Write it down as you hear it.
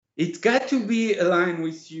It's got to be aligned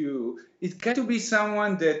with you. It's got to be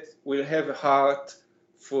someone that will have a heart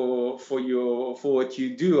for what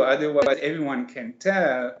you do. Otherwise, everyone can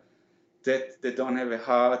tell that they don't have a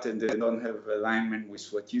heart and they don't have alignment with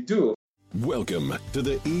what you do. Welcome to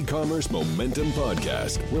the E-Commerce Momentum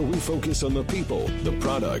Podcast, where we focus on the people, the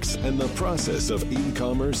products, and the process of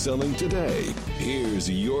e-commerce selling today. Here's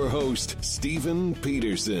your host, Stephen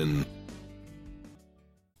Peterson.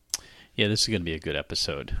 Yeah, this is going to be a good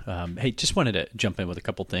episode. Hey, just wanted to jump in with a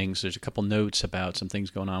couple things. There's a couple notes about some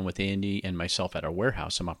things going on with Andy and myself at our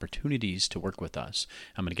warehouse, some opportunities to work with us.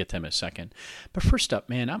 I'm going to get to them in a second. But first up,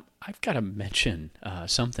 man, I've got to mention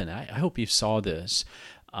something. I hope you saw this.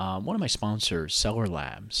 One of my sponsors, Seller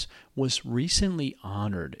Labs, was recently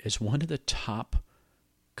honored as one of the top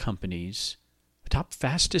companies, top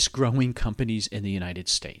fastest growing companies in the United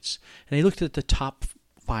States. And they looked at the top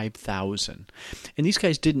 5,000. And these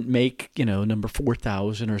guys didn't make, number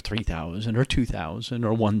 4,000 or 3,000 or 2,000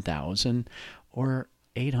 or 1,000 or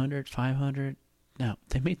 800, 500. No,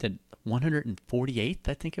 they made the 148th,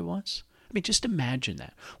 I think it was. I mean, just imagine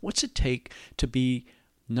that. What's it take to be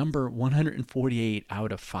number 148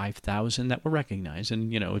 out of 5,000 that were recognized?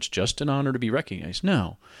 And, it's just an honor to be recognized.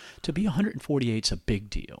 No, to be 148 is a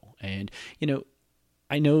big deal. And,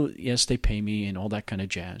 I know, yes, they pay me and all that kind of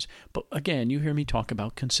jazz. But again, you hear me talk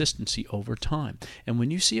about consistency over time. And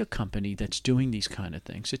when you see a company that's doing these kind of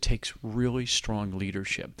things, it takes really strong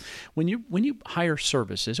leadership. When you hire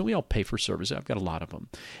services, and we all pay for services, I've got a lot of them.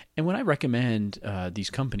 And when I recommend these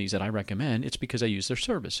companies that I recommend, it's because I use their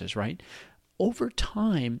services, right? Over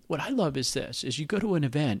time, what I love is this, is you go to an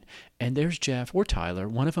event and there's Jeff or Tyler,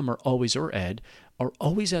 one of them or Ed, are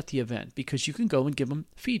always at the event because you can go and give them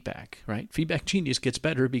feedback, right? Feedback Genius gets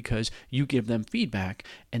better because you give them feedback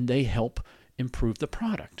and they help improve the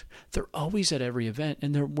product. They're always at every event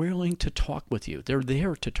and they're willing to talk with you. They're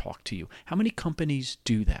there to talk to you. How many companies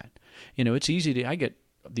do that? It's easy I get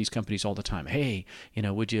these companies all the time. Hey,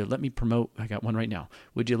 would you let me promote? I got one right now.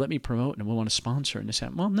 Would you let me promote and we want to sponsor? And they say,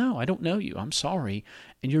 well, no, I don't know you. I'm sorry.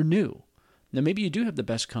 And you're new. Now, maybe you do have the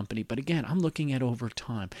best company, but again, I'm looking at over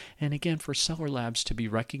time. And again, for Seller Labs to be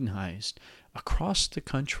recognized across the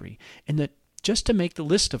country, and that just to make the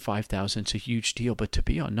list of 5,000 is a huge deal, but to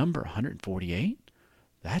be on number 148,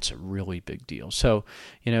 that's a really big deal. So,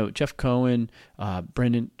 Jeff Cohen,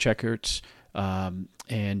 Brendan Checkerts, and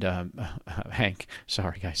Hank,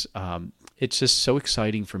 sorry guys. It's just so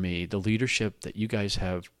exciting for me. The leadership that you guys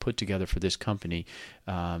have put together for this company,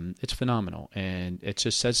 it's phenomenal. And it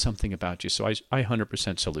just says something about you. So I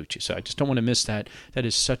 100% salute you. So I just don't want to miss that. That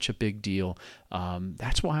is such a big deal.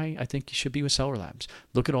 That's why I think you should be with Seller Labs.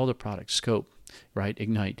 Look at all the products, Scope, right?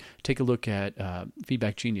 Ignite. Take a look at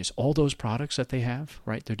Feedback Genius. All those products that they have,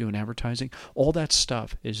 right? They're doing advertising. All that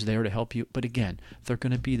stuff is there to help you. But again, they're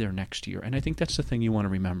going to be there next year. And I think that's the thing you want to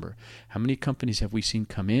remember. How many companies have we seen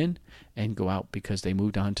come in and go out because they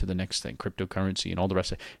moved on to the next thing, cryptocurrency and all the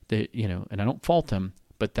rest of it? And I don't fault them,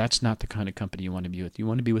 but that's not the kind of company you want to be with. You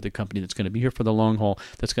want to be with a company that's going to be here for the long haul,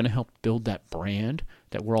 that's going to help build that brand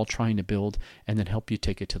that we're all trying to build, and then help you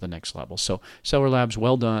take it to the next level. So Seller Labs,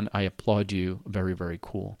 well done. I applaud you. Very, very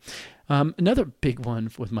cool. Another big one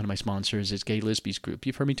with one of my sponsors is Gay Lisby's group.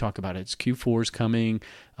 You've heard me talk about it. It's Q4's coming,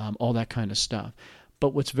 all that kind of stuff.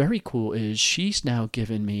 But what's very cool is she's now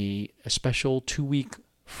given me a special 2-week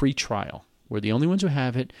free trial. We're the only ones who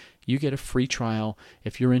have it. You get a free trial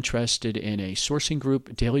if you're interested in a sourcing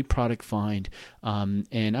group, daily product find, and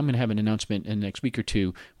I'm going to have an announcement in the next week or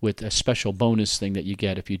two with a special bonus thing that you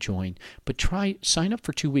get if you join. But sign up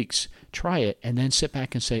for 2 weeks, try it, and then sit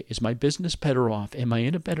back and say, is my business better off? Am I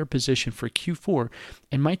in a better position for Q4?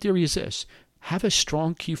 And my theory is this: have a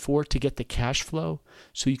strong Q4 to get the cash flow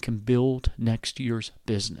so you can build next year's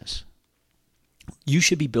business. You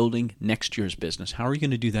should be building next year's business. How are you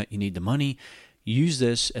going to do that? You need the money. Use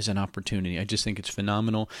this as an opportunity. I just think it's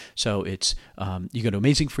phenomenal. So it's you go to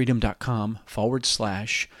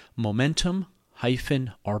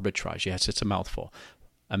amazingfreedom.com/momentum-arbitrage. Yes, it's a mouthful.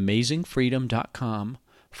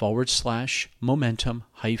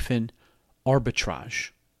 amazingfreedom.com/momentum-arbitrage.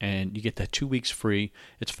 And you get that 2 weeks free.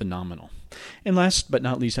 It's phenomenal. And last but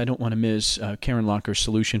not least, I don't want to miss Karen Locker's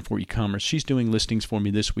solution for e-commerce. She's doing listings for me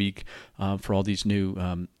this week for all these new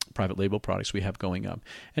private label products we have going up.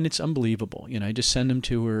 And it's unbelievable. I just send them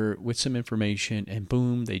to her with some information and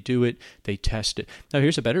boom, they do it. They test it. Now,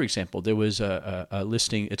 here's a better example. There was a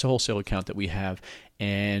listing. It's a wholesale account that we have.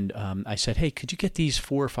 And I said, hey, could you get these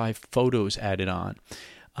 4 or 5 photos added on?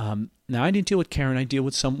 Now, I didn't deal with Karen. I deal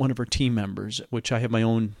with one of her team members, which I have my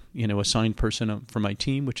own, assigned person for my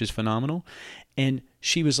team, which is phenomenal. And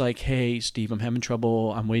she was like, hey, Steve, I'm having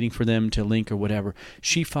trouble. I'm waiting for them to link or whatever.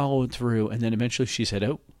 She followed through, and then eventually she said,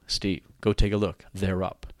 oh, Steve, go take a look. They're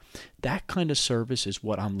up. That kind of service is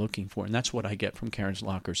what I'm looking for, and that's what I get from Karen's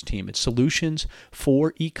Lockers team. It's solutions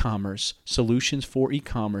for e-commerce,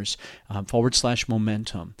 /momentum,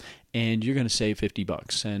 and you're going to save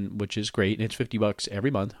 $50, and which is great. And it's $50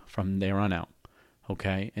 every month from there on out.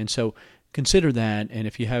 Okay, and so consider that, and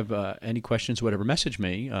if you have any questions, whatever, message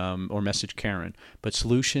me or message Karen. But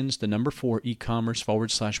solutions, the number 4, e-commerce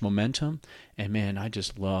 /momentum, and man, I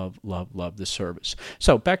just love the service.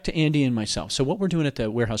 So back to Andy and myself. So what we're doing at the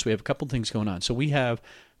warehouse, we have a couple things going on. So we have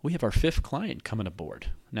our 5th client coming aboard.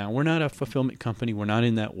 Now, we're not a fulfillment company. We're not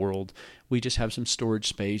in that world. We just have some storage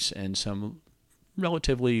space and some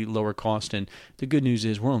relatively lower cost, and the good news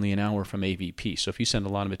is we're only an hour from AVP. So if you send a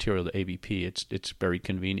lot of material to AVP, it's very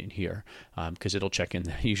convenient here because it'll check in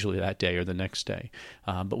usually that day or the next day.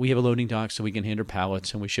 But we have a loading dock, so we can handle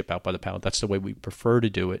pallets, and we ship out by the pallet. That's the way we prefer to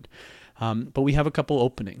do it. But we have a couple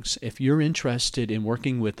openings. If you're interested in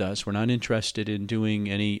working with us, we're not interested in doing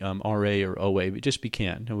any RA or OA. We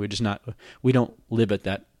can. We don't live at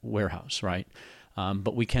that warehouse, right?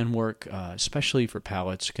 But we can work, especially for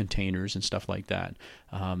pallets, containers, and stuff like that.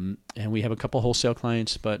 And we have a couple wholesale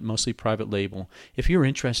clients, but mostly private label. If you're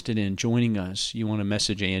interested in joining us, you want to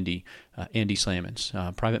message Andy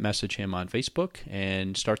Slamans. Private message him on Facebook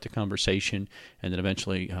and start the conversation, and then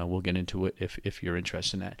eventually we'll get into it if you're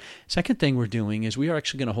interested in that. Second thing we're doing is we are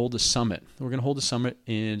actually going to hold a summit. We're going to hold a summit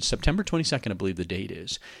in September 22nd, I believe the date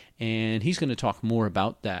is. And he's going to talk more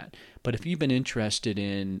about that. But if you've been interested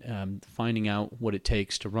in finding out what it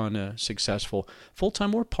takes to run a successful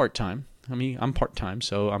full-time or part-time, I mean, I'm part-time,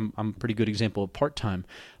 so I'm a pretty good example of part-time.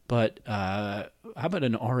 But how about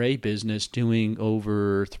an RA business doing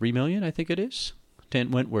over $3 million, I think it is?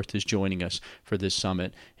 Dan Wentworth is joining us for this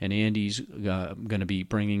summit, and Andy's going to be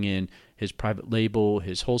bringing in his private label,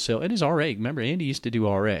 his wholesale, and his RA. Remember, Andy used to do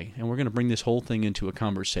RA, and we're going to bring this whole thing into a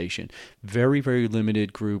conversation. Very, very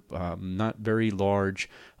limited group, not very large,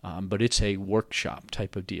 but it's a workshop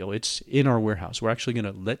type of deal. It's in our warehouse. We're actually going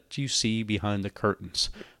to let you see behind the curtains.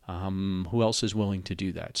 Who else is willing to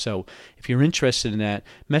do that? So if you're interested in that,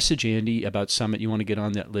 message Andy about Summit. You want to get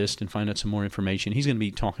on that list and find out some more information. He's going to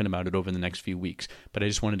be talking about it over the next few weeks, but I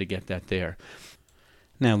just wanted to get that there.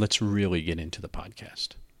 Now let's really get into the podcast.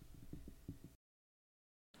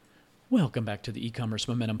 Welcome back to the E-commerce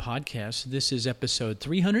Momentum Podcast. This is episode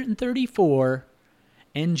 334,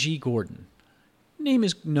 NG Gordon. Name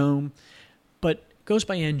is Noam, but goes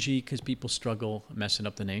by NG because people struggle messing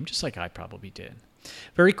up the name, just like I probably did.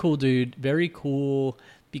 Very cool dude, very cool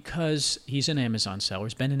because he's an Amazon seller.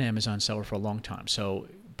 He's been an Amazon seller for a long time. So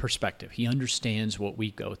perspective, he understands what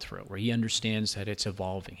we go through, or he understands that it's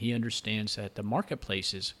evolving. He understands that the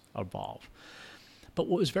marketplaces evolve. But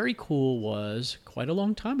what was very cool was quite a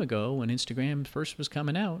long time ago when Instagram first was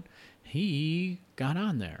coming out, he got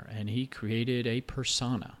on there and he created a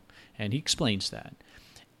persona, and he explains that.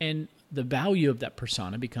 And the value of that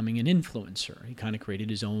persona becoming an influencer. He kind of created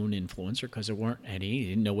his own influencer because there weren't any. He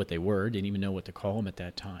didn't know what they were, didn't even know what to call them at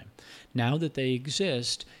that time. Now that they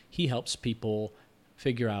exist, he helps people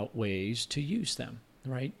figure out ways to use them,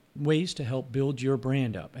 right? Ways to help build your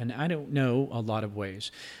brand up. And I don't know a lot of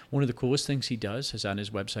ways. One of the coolest things he does is on his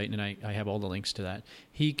website, and I have all the links to that.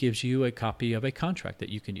 He gives you a copy of a contract that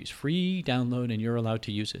you can use. Free download, and you're allowed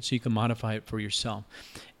to use it. So you can modify it for yourself.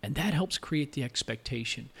 And that helps create the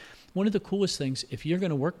expectation. One of the coolest things, if you're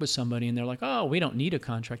going to work with somebody and they're like, oh, we don't need a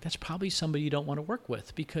contract, that's probably somebody you don't want to work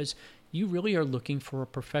with because you really are looking for a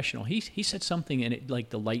professional. He said something and it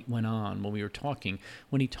like the light went on when we were talking.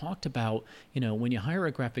 When he talked about, when you hire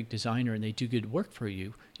a graphic designer and they do good work for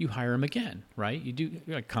you, you hire them again, right? You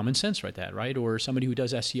do common sense right that, right? Or somebody who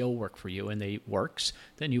does SEO work for you and they works,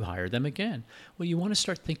 then you hire them again. Well, you want to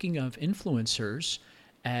start thinking of influencers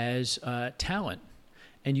as talent.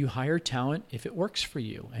 And you hire talent if it works for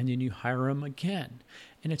you, and then you hire them again.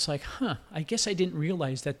 And it's like, I guess I didn't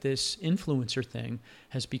realize that this influencer thing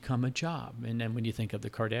has become a job. And then when you think of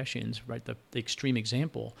the Kardashians, right, the extreme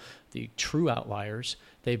example, the true outliers,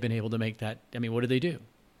 they've been able to make that. I mean, what do?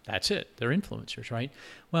 That's it. They're influencers, right?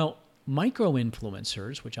 Well,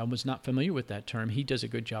 micro-influencers, which I was not familiar with that term, he does a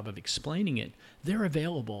good job of explaining it. They're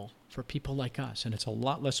available for people like us, and it's a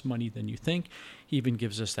lot less money than you think. He even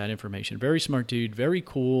gives us that information. Very smart dude, very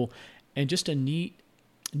cool, and just a neat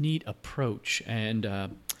approach, and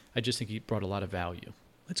I just think he brought a lot of value.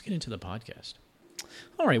 Let's get into the podcast.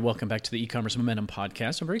 All right, welcome back to the E-commerce Momentum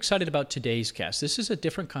Podcast. I'm very excited about today's guest. This is a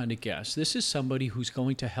different kind of guest. This is somebody who's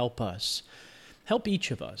going to help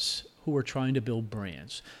each of us who are trying to build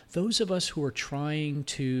brands. Those of us who are trying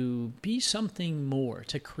to be something more,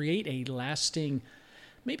 to create a lasting,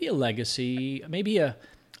 maybe a legacy, maybe a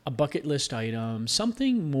bucket list item,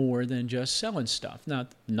 something more than just selling stuff. Now,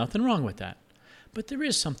 nothing wrong with that. But there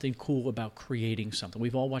is something cool about creating something.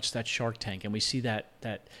 We've all watched that Shark Tank, and we see that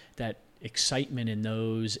excitement in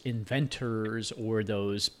those inventors or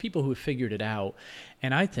those people who have figured it out.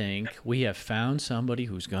 And I think we have found somebody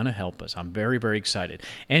who's going to help us. I'm very, very excited.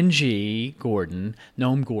 NG Gordon,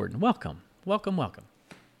 Noam Gordon, welcome. Welcome, welcome.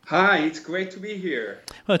 Hi, it's great to be here.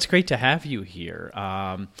 Well, it's great to have you here.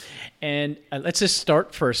 And let's just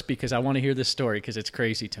start first because I want to hear this story because it's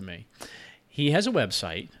crazy to me. He has a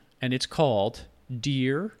website, and it's called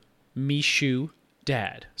Dear Mishu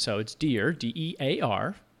Dad. So it's Dear,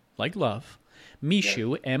 D-E-A-R, like love,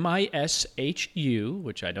 Mishu, M-I-S-H-U,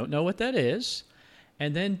 which I don't know what that is,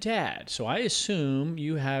 and then Dad. So I assume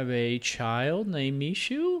you have a child named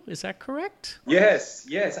Mishu. Is that correct? Yes.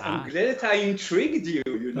 I'm glad I intrigued you.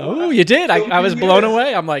 Oh, you did. I was blown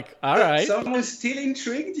away. I'm like, all right. Someone still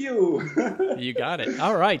intrigued you. You got it.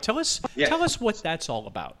 All right. Tell us what that's all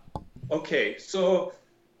about. Okay. So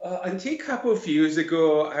until a couple of years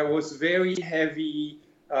ago, I was very heavy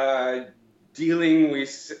dealing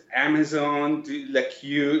with Amazon, like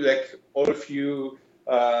all of you,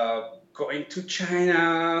 going to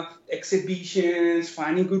China, exhibitions,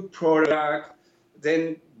 finding good product,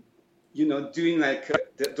 then, doing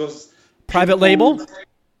those... Private label?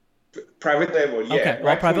 Private label, yeah. Okay,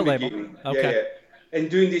 right private label. Okay. Yeah.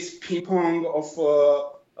 And doing this ping pong of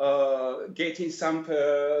getting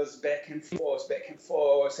samples back and forth,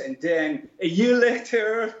 and then a year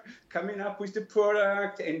later, coming up with the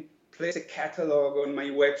product and place a catalog on my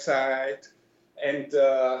website, and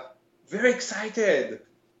very excited.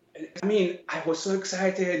 I mean, I was so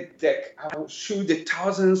excited that I was sure that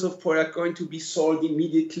thousands of products going to be sold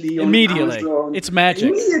immediately on Amazon. It's magic.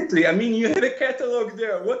 Immediately. I mean, you have a catalog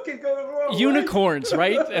there. What can go wrong? Unicorns,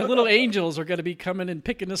 right? And little angels are going to be coming and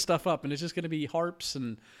picking this stuff up, and it's just going to be harps,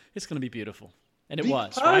 and it's going to be beautiful. And it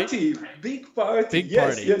was, right? Big party.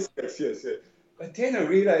 Yes. But then I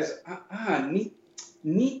realized,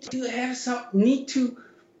 need to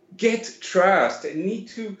get trust, and need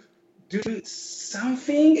to do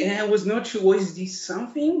something, and I was not sure what is this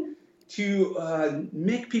something to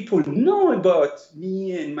make people know about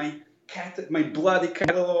me and my bloody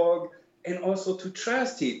catalog, and also to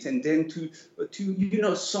trust it, and then to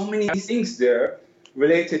so many things there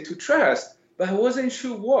related to trust, but I wasn't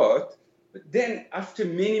sure what. But then after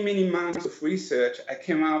many months of research, I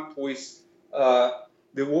came up with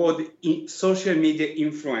the word social media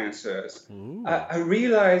influencers. I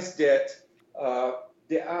realized that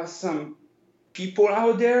there are some people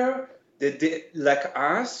out there that like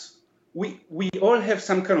us. We all have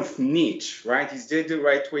some kind of niche, right? Is that the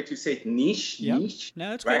right way to say it? Niche? Yep. Niche? No,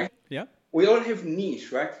 that's right? Good. Yeah. We all have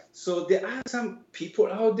niche, right? So there are some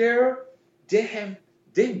people out there, they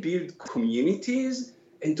build communities,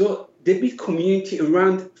 and they build community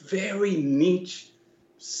around very niche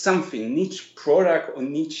something, niche product or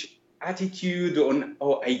niche attitude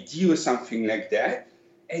or idea or something like that.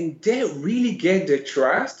 And they really get the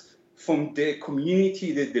trust from the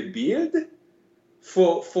community that they build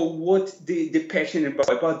for what they're passionate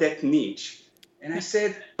about that niche. And I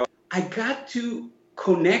said, I got to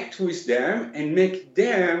connect with them and make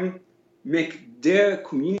their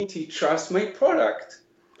community trust my product.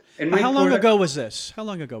 And How long ago was this?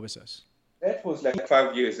 That was like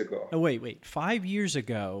 5 years ago. Oh, wait. 5 years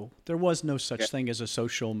ago, there was no such thing as a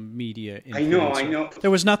social media influencer. I know. There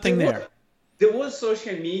was nothing there. There was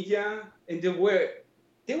social media, and there were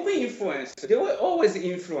influencers. There were always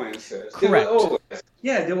influencers. Correct.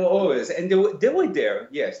 They were always. And they were there.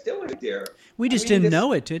 Yes, they were there. We just didn't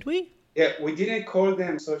know it, did we? Yeah, we didn't call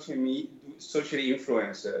them social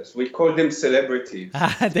influencers. We called them celebrities.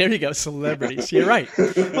 There you go, celebrities. You're right.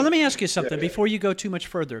 Well, let me ask you something before you go too much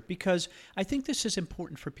further, because I think this is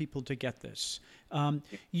important for people to get this.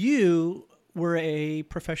 You were a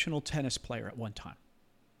professional tennis player at one time.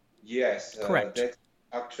 Yes. Correct.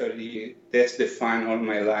 That's defined all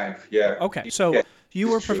my life. Yeah. Okay, so you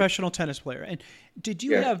were a professional tennis player. And did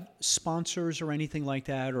you have sponsors or anything like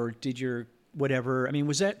that, or did your whatever? I mean,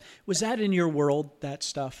 was that in your world, that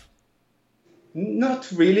stuff? Not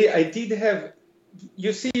really. I did have,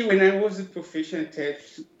 you see, when I was a professional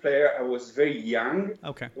tennis player, I was very young.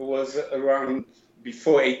 Okay. It was around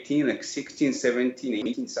before 18, like 16, 17,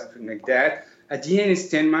 18, something like that. I didn't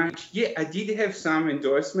understand much. Yeah, I did have some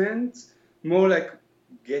endorsements, more like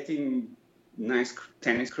getting nice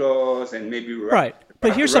tennis clothes and maybe Right.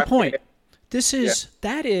 But here's the point.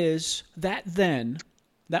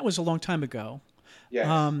 That was a long time ago. Yes.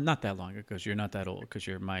 Not that long ago, because you're not that old, because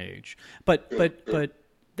you're my age. But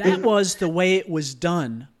that was the way it was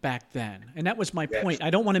done back then. And that was my point. I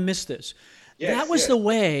don't want to miss this. That was the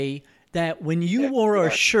way that when you wore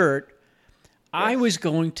a shirt, I was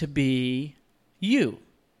going to be you,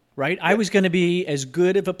 right? I was going to be as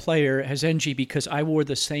good of a player as NG because I wore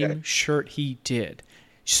the same shirt he did.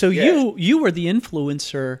 So you were the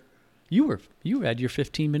influencer. You had your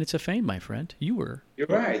 15 minutes of fame, my friend. You're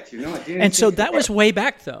right. And so that was way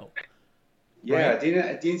back, though. Yeah, right?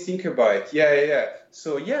 I didn't think about it. Yeah.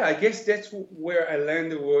 So I guess that's where I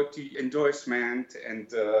learned the word to endorsement and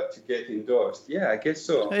to get endorsed. Yeah, I guess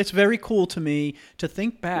so. It's very cool to me to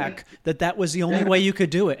think back that was the only way you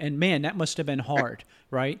could do it. And man, that must have been hard,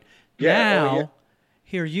 right? Yeah. Now,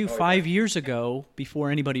 here you 5 years ago,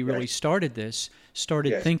 before anybody really started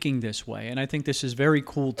thinking this way. And I think this is very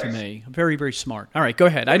cool to me. Very, very smart. All right, go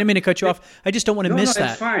ahead. I didn't mean to cut you off. I just don't want to miss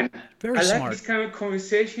that. That's fine. Very I smart. like this kind of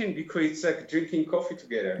conversation because it's like drinking coffee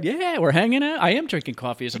together. Yeah, we're hanging out. I am drinking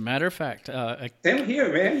coffee, as a matter of fact. Same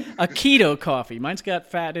here, man. A keto coffee. Mine's got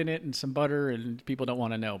fat in it and some butter, and people don't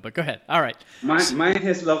want to know. But go ahead. All right. Mine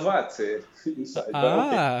has Lavazza inside.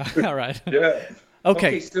 All right. Yeah.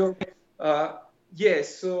 Okay. So,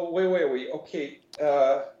 so wait. Okay.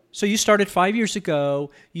 So you started 5 years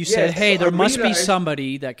ago. You said, hey, there must be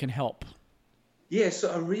somebody that can help. Yeah,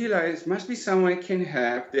 so I realized must be someone can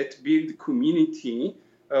help that build the community,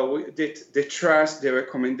 that trust the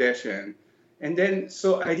recommendation. And then,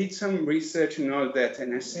 so I did some research and all that,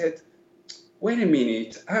 and I said, wait a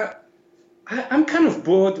minute, I'm kind of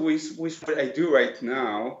bored with what I do right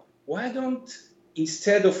now. Why don't,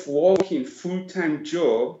 instead of working full-time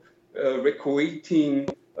job, recruiting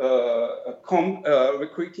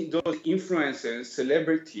those influencers,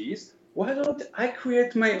 celebrities, why don't I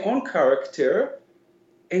create my own character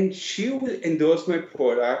and she will endorse my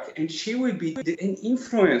product and she will be an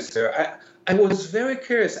influencer. I was very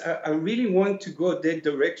curious. I really want to go that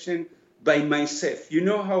direction by myself. You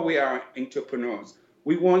know how we are entrepreneurs.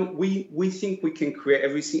 We think we can create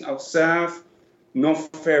everything ourselves, no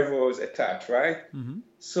favors attached, right? Mm-hmm.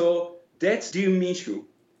 So that's Dear Mishu.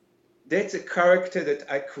 That's a character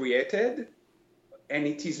that I created, and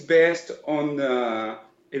it is based on a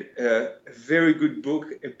very good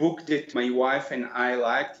book, a book that my wife and I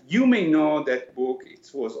liked. You may know that book.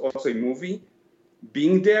 It was also a movie,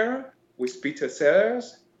 Being There, with Peter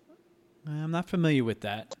Sellers. I'm not familiar with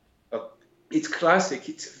that. It's classic.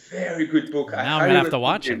 It's a very good book. Now I'm going to have to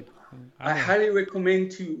watch it. I highly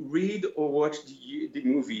recommend to read or watch the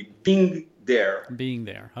movie, Being There. Being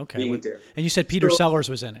There, okay. Being There. And you said Peter Sellers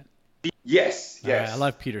was in it. Yes. I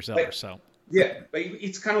love Peter Sellers, Yeah, but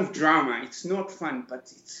it's kind of drama. It's not fun,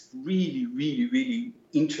 but it's really, really, really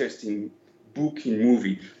interesting book and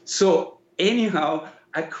movie. So anyhow,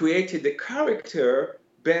 I created a character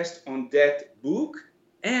based on that book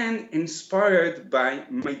and inspired by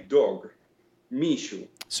my dog, Mishu.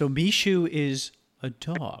 So Mishu is a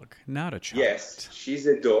dog, not a child. Yes, she's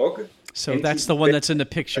a dog. So that's the one that's in the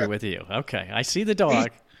picture with you. Okay, I see the dog.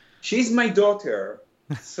 She's my daughter.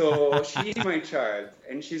 So she's my child,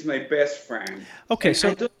 and she's my best friend. Okay,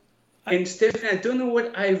 and Stephanie, I don't know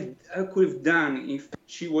what I could have done if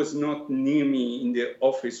she was not near me in the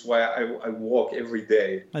office while I walk every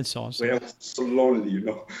day. That's awesome. When I was so lonely,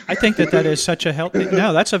 I think that is such a healthy.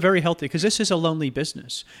 No, that's a very healthy, because this is a lonely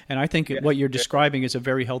business, and I think what you're describing is a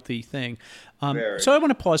very healthy thing. So I want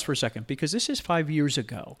to pause for a second, because this is 5 years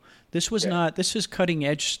ago. This was not. This is cutting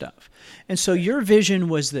edge stuff, and so your vision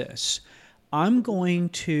was this. I'm going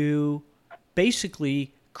to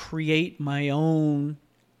basically create my own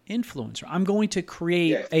influencer. I'm going to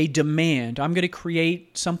create a demand. I'm going to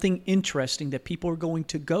create something interesting that people are going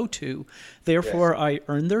to go to. Therefore, I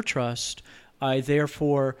earn their trust. I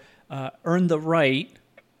therefore earn the right,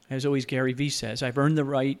 as always Gary Vee says, I've earned the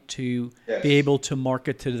right to be able to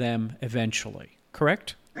market to them eventually.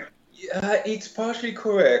 Correct? It's partially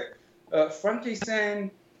correct. Frankly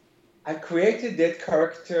saying, I created that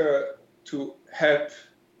character to help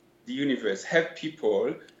the universe, help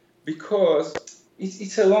people, because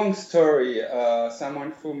it's a long story. It's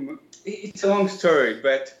a long story,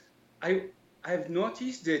 but I've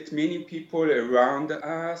noticed that many people around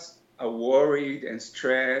us are worried and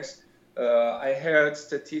stressed. I heard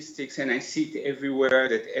statistics, and I see it everywhere,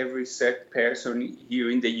 that every third person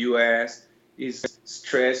here in the U.S. is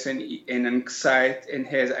stressed and anxiety, and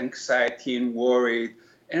has anxiety and worried.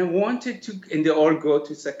 And I wanted to, and they all go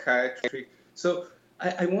to psychiatry. So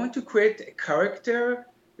I want to create a character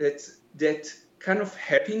that kind of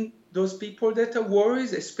helping those people that are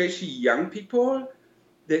worried, especially young people,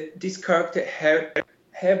 that this character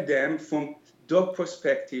help them from dog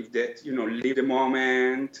perspective that, live the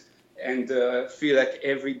moment and feel like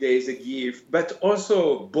every day is a gift, but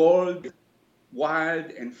also bold, wild,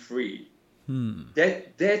 and free.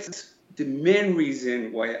 That's the main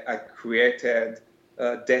reason why I created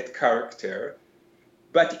that character.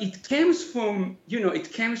 But it comes from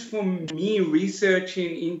me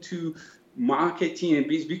researching into marketing and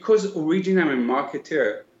business, because originally I'm a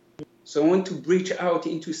marketer. So I want to branch out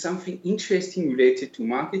into something interesting related to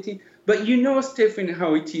marketing. But Stephen,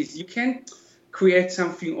 how it is. You can't create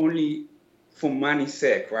something only for money's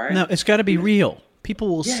sake, right? No, it's got to be real. People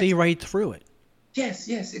will see right through it. Yes,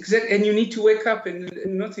 exactly. And you need to wake up and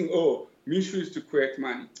not think, mission is to create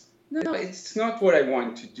money. No, it's not what I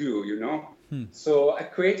want to do, So I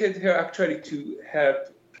created her actually to help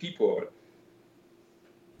people.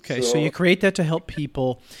 Okay, so you create that to help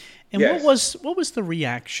people. And what was the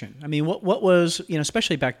reaction? I mean, what was,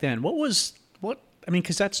 especially back then,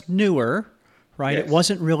 because that's newer, right? Yes. It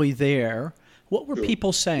wasn't really there. What were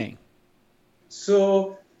people saying?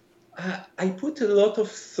 So I put a lot of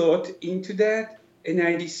thought into that, and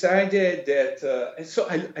I decided that, so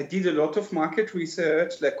I did a lot of market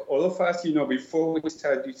research, like all of us, before we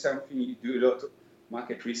start doing something, you do a lot of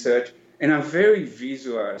market research, and I'm very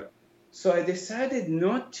visual. So I decided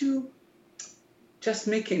not to just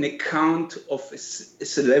make an account of a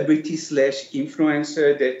celebrity /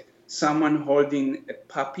 influencer, that someone holding a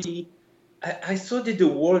puppy. I thought that the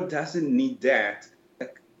world doesn't need that.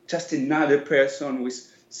 Like just another person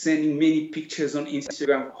with sending many pictures on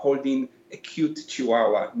Instagram holding a cute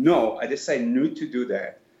chihuahua. No, I decided not to do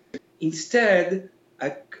that. Instead,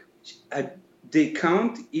 the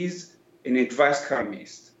account is an advice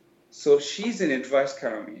columnist. So she's an advice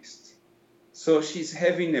columnist. So she's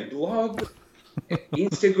having a blog,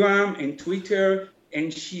 Instagram and Twitter,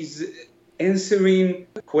 and she's answering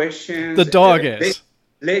questions. The dog is.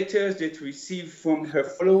 Letters that receive from her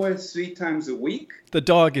followers 3 times a week. The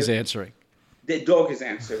dog is answering. The dog is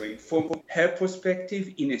answering from her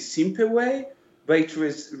perspective in a simple way, but it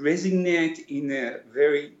resonates in a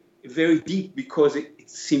very, very deep, because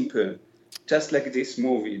it's simple. Just like this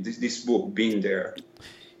movie, this book being there.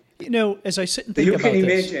 As I sit and think about this. You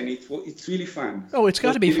can imagine, it's really fun. Oh, it's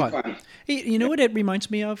got to be really fun. You know what it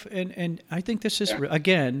reminds me of? And I think this is,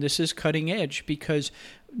 again, this is cutting edge, because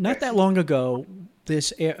not that long ago,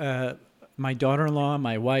 my daughter-in-law,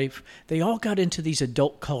 my wife, they all got into these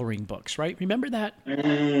adult coloring books, right? Remember that?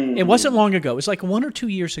 It wasn't long ago. It was like 1 or 2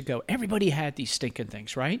 years ago. Everybody had these stinking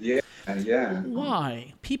things, right? Yeah.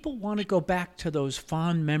 Why? People want to go back to those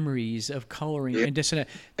fond memories of coloring and this and that.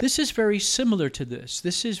 This is very similar to this.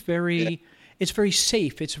 This is it's very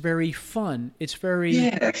safe. It's very fun. It's very...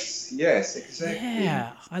 Yes, exactly.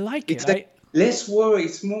 Yeah, I like it's it. Like less worry.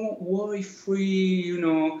 It's more worry-free,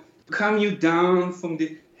 calm you down from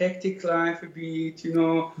the hectic life a bit,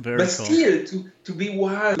 Very but cool. Still to be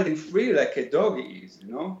wild and free like a dog is,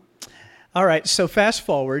 All right, so fast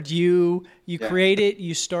forward, you create it,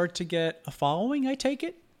 you start to get a following, I take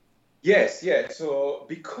it? Yes. So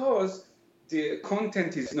because the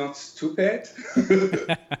content is not stupid,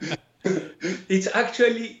 it's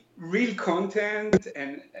actually real content,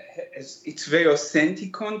 and it's very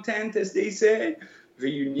authentic content, as they say,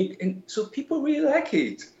 very unique, and so people really like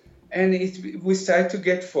it. And we start to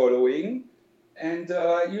get following, and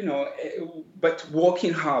but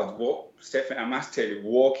working hard. Stephen, I must tell you,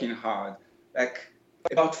 working hard, like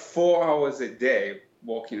about 4 hours a day,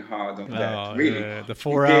 working hard on that. Really, the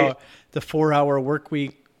 4 hour work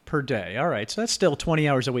week per day. All right, so that's still 20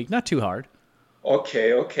 hours a week. Not too hard.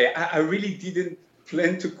 Okay. I really didn't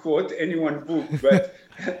plan to quote anyone's book, but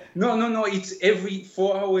no. It's every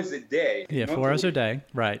 4 hours a day. Yeah, 4 hours a day.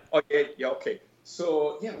 Right. Okay.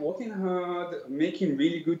 So working hard, making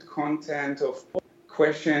really good content of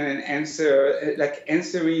question and answer, like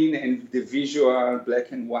answering and the visual,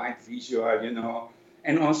 black and white visual,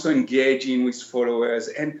 and also engaging with followers.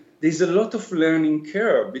 And there's a lot of learning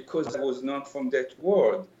curve, because I was not from that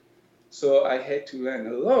world. So I had to learn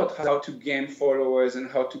a lot how to gain followers and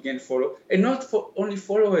how to gain and not only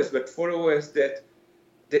followers, but followers that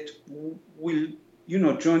will,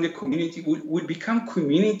 join the community, will become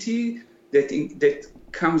community that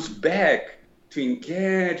comes back to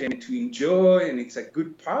engage and to enjoy, and it's a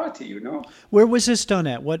good party, Where was this done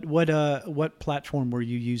at? What platform were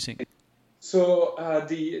you using? So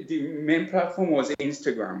the main platform was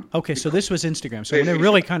Instagram. Okay, so this was Instagram. So when it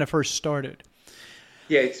really kind of first started.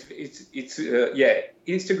 Yeah,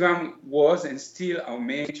 Instagram was and still our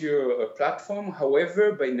major platform.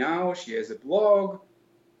 However, by now she has a blog,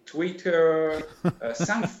 Twitter,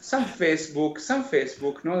 some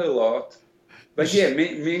Facebook, not a lot. But yeah,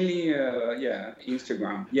 mainly,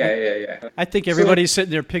 Instagram. Yeah. I think everybody's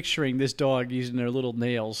sitting there picturing this dog using their little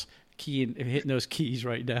nails, hitting those keys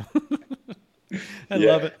right now.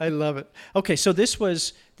 I love it. Okay, so this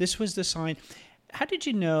was the sign. How did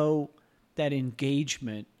you know that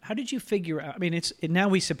engagement? How did you figure out? I mean, now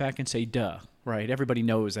we sit back and say, "Duh," right? Everybody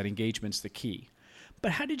knows that engagement's the key.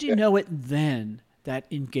 But how did you know it then that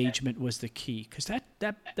engagement was the key? Because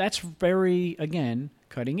that's very, again,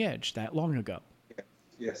 cutting edge that long ago.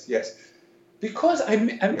 Yes. Because I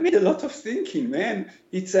made a lot of thinking, man.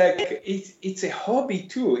 It's like it's a hobby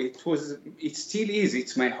too. It still is.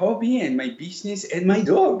 It's my hobby and my business and my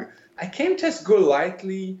dog. I can't just go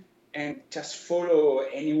lightly and just follow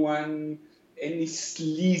any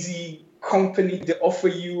sleazy company that offer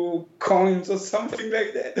you coins or something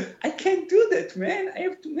like that. I can't do that, man.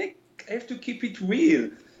 I have to keep it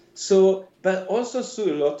real. So, but also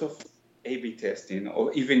through a lot of A/B testing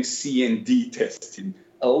or even C and D testing.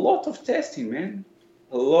 A lot of testing, man.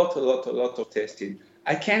 A lot of testing.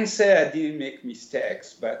 I can't say I didn't make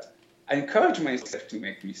mistakes, but I encourage myself to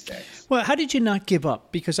make mistakes. Well, how did you not give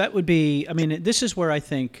up? Because that would be, I mean, this is where I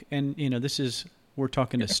think, and we're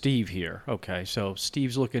talking to Steve here. Okay, so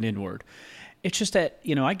Steve's looking inward. It's just that,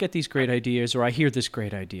 I get these great ideas, or I hear this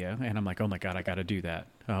great idea, and I'm like, oh my God, I got to do that.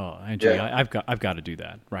 Oh, Angie, I've got to do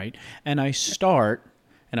that, right? And I start,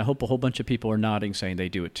 and I hope a whole bunch of people are nodding saying they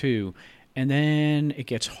do it too. And then it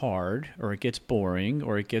gets hard, or it gets boring,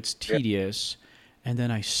 or it gets tedious, and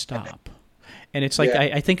then I stop. And it's like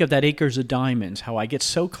I think of that Acres of Diamonds, how I get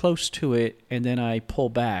so close to it, and then I pull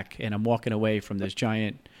back, and I'm walking away from this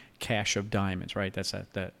giant cache of diamonds, right? That's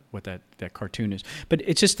what that cartoon is. But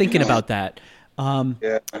it's just thinking about that.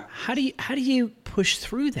 How do you push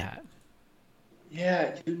through that?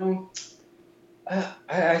 Yeah,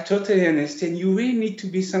 I totally understand. You really need to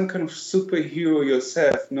be some kind of superhero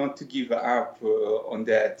yourself not to give up on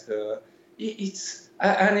that.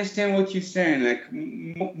 I understand what you're saying. Like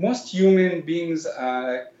most human beings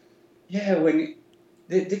are, when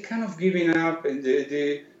they kind of giving up and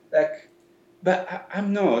they like. But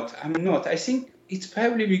I'm not. I think it's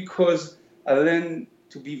probably because I learned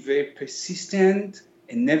to be very persistent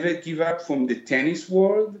and never give up from the tennis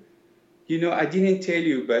world. I didn't tell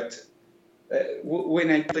you, but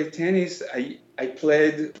when I played tennis, I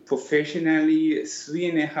played professionally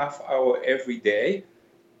 3.5 hours every day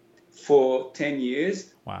for 10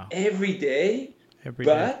 years. Wow. Every day.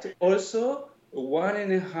 But also a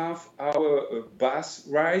 1.5 hour bus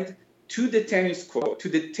ride to the tennis court, to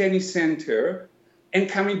the tennis center, and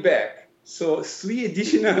coming back. So 3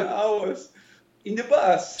 additional hours in the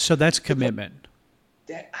bus. So that's commitment.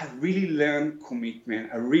 I really learned commitment.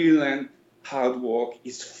 I really learned hard work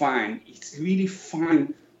is fine. It's really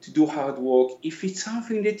fine to do hard work if it's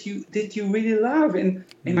something that you really love and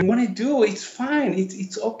want to do. It's fine.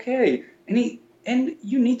 It's okay. And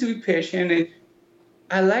you need to be patient. And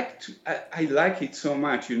I like it so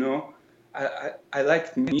much. I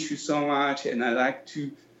like Mishu so much, and I like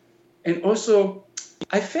to. And also,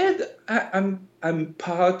 I felt I'm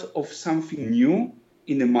part of something new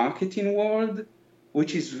in the marketing world,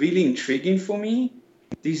 which is really intriguing for me.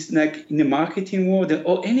 This, like in the marketing world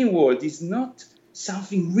or any world, is not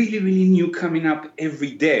something really, really new coming up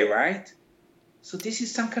every day, right? So this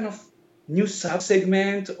is some kind of new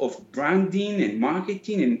subsegment of branding and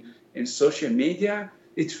marketing and social media.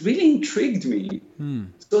 It's really intrigued me.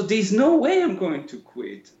 So there's no way I'm going to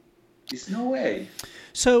quit. There's no way.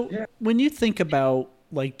 So when you think about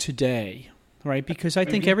like today, right? Because I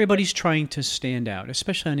think everybody's trying to stand out,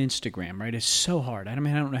 especially on Instagram, right? It's so hard. I don't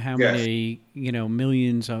know how many,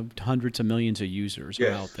 millions of hundreds of millions of users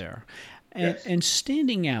are out there. And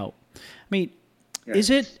standing out, I mean, do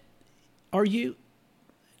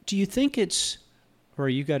you think it's, or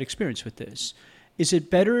you got experience with this, is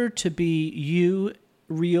it better to be you,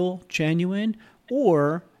 real, genuine,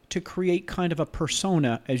 or to create kind of a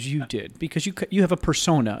persona as you did? Because you have a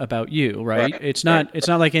persona about you, right? It's not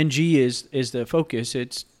like NG is the focus.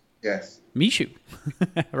 It's Mishu,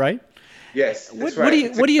 right? Yes. What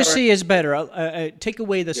do you see as better? Take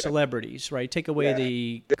away the celebrities, right? Take away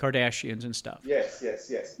the Kardashians and stuff. Yes.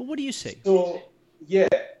 But what do you see? So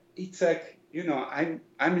it's like, I'm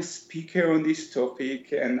a speaker on this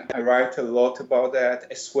topic, and I write a lot about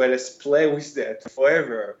that, as well as play with that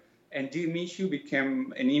forever. And Dear Mishu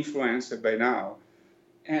became an influencer by now.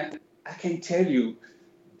 And I can tell you,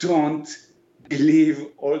 don't believe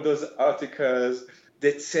all those articles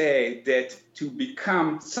that say that to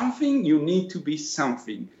become something, you need to be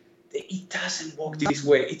something. It doesn't work this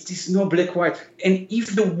way. It's no black white. And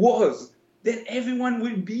if there was then everyone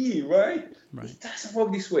will be, right? Right. It doesn't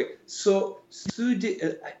work this way. So through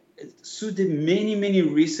the many, many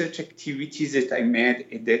research activities that I made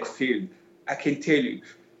in that field, I can tell you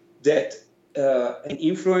that an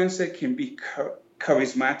influencer can be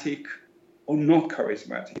charismatic or not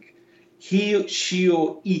charismatic. He, she,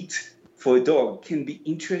 or it for a dog can be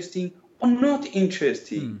interesting or not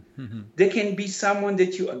interesting. Mm-hmm. They can be someone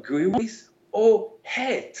that you agree with or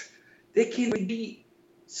hate. They can be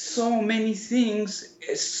so many things,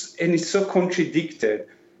 and it's so contradicted.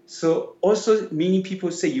 So also many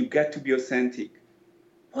people say you got to be authentic.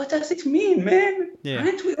 What does it mean, man? Yeah,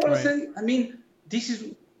 Aren't we all right. authentic? I mean, this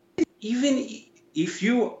is, even if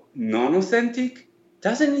you're non-authentic,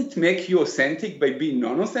 doesn't it make you authentic by being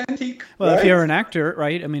non-authentic? Well, right? if you're an actor,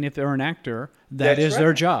 right? I mean, if they're an actor, that That's is their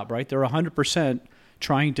right. job, right? They're 100%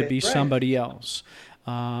 trying to be That's right. somebody else.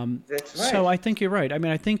 That's right. So I think you're right. I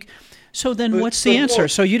mean, I think, so then But- what's so the answer?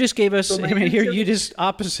 what? So you just gave us, So my I mean, here answer- you just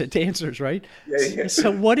opposite answers, right? Yeah.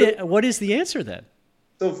 So what is the answer then?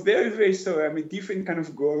 So very, very sorry. I'm a different kind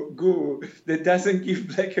of guru that doesn't give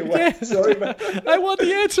black and white. Yeah. Sorry, but I want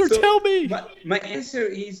the answer. So Tell me. My answer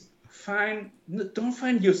is don't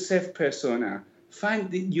find your self persona.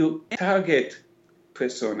 Find your target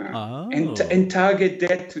persona and target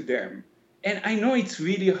that to them. And I know it's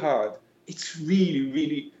really hard. It's really,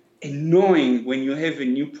 really annoying when you have a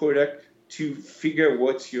new product to figure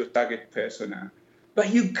what's your target persona.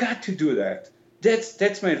 But you got to do that.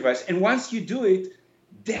 That's my advice. And once you do it,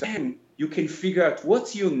 then you can figure out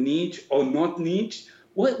what's your niche or not niche.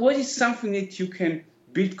 What is something that you can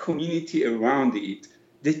build community around it,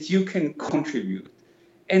 that you can contribute.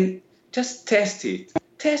 And just test it.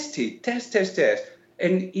 Test.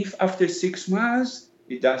 And if after 6 months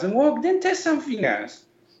it doesn't work, then test something else.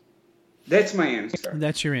 That's my answer.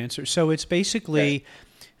 That's your answer. So it's basically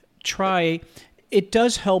try. It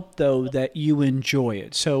does help, though, that you enjoy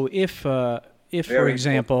it. So if for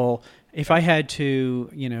example, if I had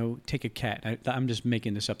to, take a cat, I'm just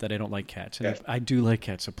making this up that I don't like cats, and I do like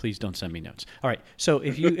cats, so please don't send me notes. All right. So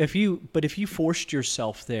if you forced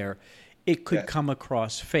yourself there, it could come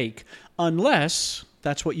across fake, unless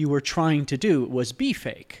that's what you were trying to do was be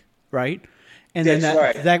fake, right? And That's then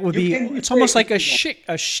right. that would be It's almost like a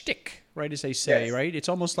shtick, right? As they say, Yes. right? It's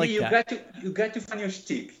almost like you that. You got to find your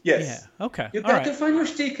shtick. Yes. Yeah. Okay. You All got right. to find your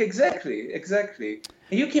shtick. Exactly.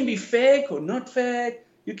 And you can be fake or not fake.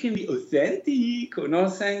 You can be authentic or not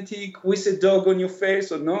authentic, with a dog on your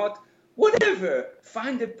face or not. Whatever.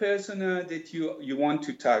 Find a persona that you want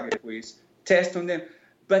to target with. Test on them.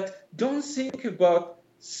 But don't think about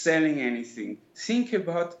selling anything. Think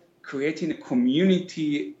about creating a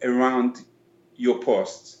community around your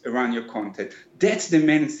posts, around your content. That's the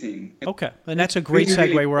main thing. Okay. And that's a great Really,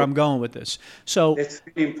 segue really where I'm going with this. So that's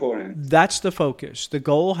really important. that's the focus. The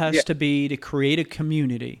goal has to be to create a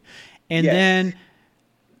community. And then,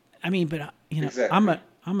 I mean, but, Exactly.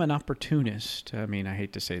 I'm an opportunist. I mean, I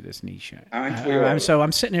hate to say this niche. Aren't we all? So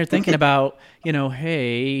I'm sitting there thinking about,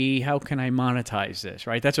 hey, how can I monetize this,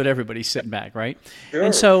 right? That's what everybody's sitting back, right?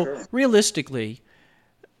 And so realistically,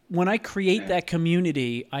 when I create that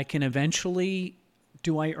community, I can eventually,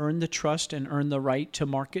 do I earn the trust and earn the right to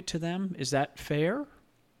market to them? Is that fair?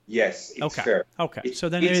 Yes, it's fair. Okay, so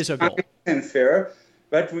then there is a goal. It's fair,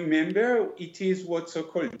 but remember, it is what's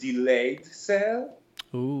so-called delayed sale.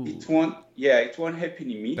 Ooh. It won't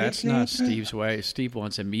happen immediately. That's not Steve's way. Steve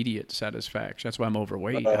wants immediate satisfaction. That's why I'm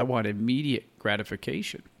overweight. I want immediate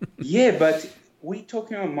gratification. Yeah, but we're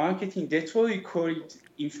talking about marketing. That's why we call it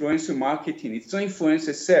influencer marketing. It's not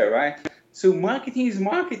influencer sale, right? So marketing is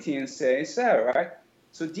marketing and sell, right?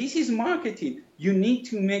 So this is marketing. You need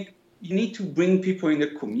to bring people in the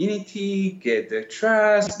community, get their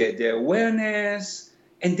trust, get their awareness,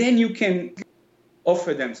 and then you can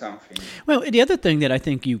offer them something. Well, the other thing that I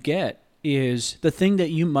think you get is the thing that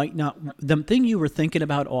the thing you were thinking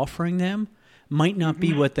about offering them might not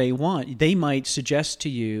be what they want. They might suggest to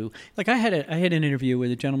you, like I had an interview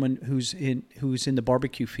with a gentleman who's in the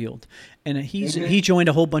barbecue field, and he joined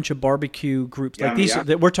a whole bunch of barbecue groups like these.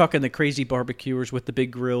 We're talking the crazy barbecuers with the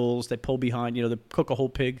big grills. They pull behind, they cook a whole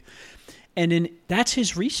pig, and that's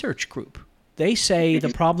his research group. They say the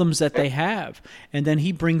problems that they have, and then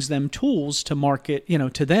he brings them tools to market,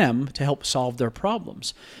 to them to help solve their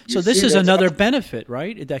problems. So this is another benefit,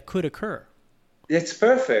 right, that could occur. That's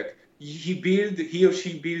perfect. He or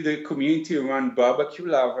she build a community around barbecue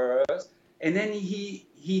lovers, and then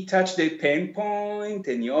he touched their pain point,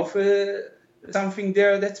 and you offer something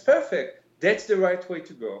there. That's perfect. That's the right way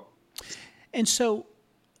to go. And so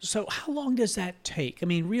how long does that take? I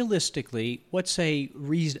mean, realistically, what's a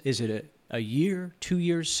reason? Is it a year, 2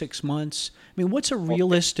 years, 6 months? I mean, what's a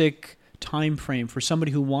realistic time frame for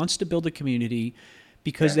somebody who wants to build a community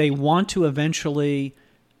because they want to eventually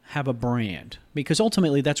have a brand? Because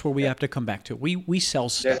ultimately that's where we have to come back to. We sell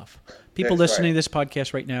stuff. People listening to this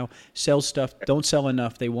podcast right now sell stuff, don't sell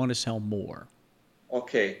enough. They want to sell more.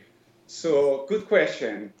 Okay. So good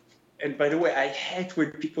question. And by the way, I hate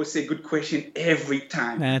when people say good question every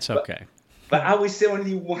time. That's okay. But I will say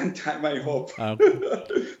only one time, I hope.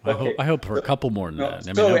 Okay. I hope for a couple more than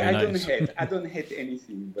that. Sorry, I don't hate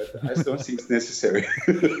anything, but I just don't think it's necessary.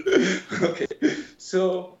 Okay.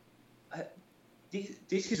 So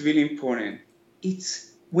this is really important.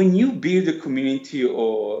 It's when you build a community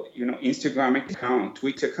or Instagram account,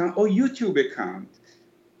 Twitter account, or YouTube account,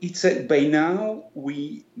 it's by now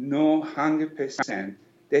we know 100%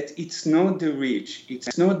 that it's not the reach,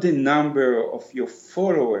 it's not the number of your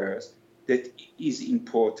followers that is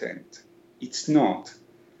important. It's not.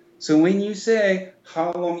 So when you say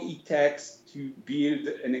how long it takes to build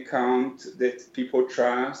an account that people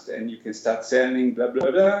trust and you can start selling, blah,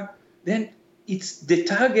 blah, blah, then it's the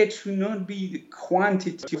target should not be the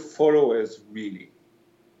quantity of followers, really.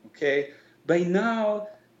 Okay? By now,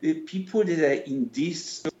 the people that are in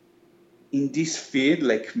this field,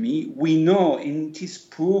 like me, we know, and it is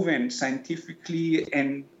proven scientifically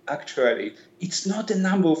and actually, it's not the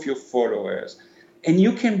number of your followers. And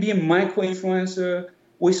you can be a micro-influencer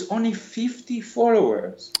with only 50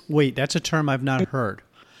 followers. Wait, that's a term I've not heard.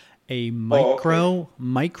 A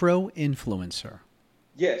micro-influencer.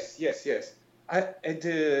 Yes. At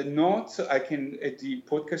the notes, at the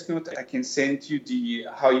podcast note, I can send you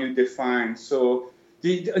how you define. So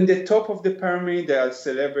on the top of the pyramid, there are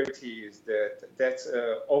celebrities that's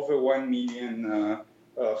over 1 million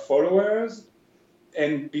followers.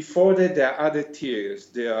 And before that, there are other tiers.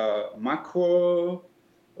 There are macro,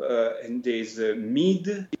 and there's a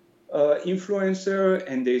mid influencer,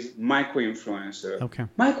 and there's micro influencer. Okay.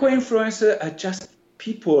 Micro influencer are just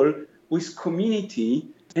people with community,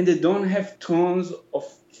 and they don't have tons of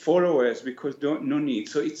followers because no need.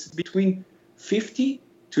 So it's between 50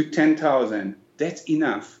 to 10,000. That's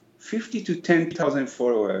enough. 50 to 10,000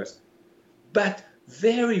 followers. But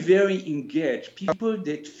very, very engaged, people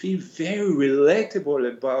that feel very relatable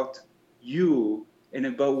about you and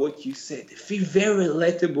about what you said. They feel very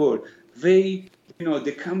relatable. They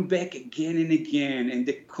come back again and again, and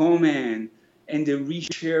they comment, and they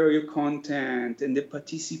reshare your content, and they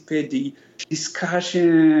participate in the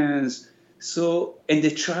discussions. So, and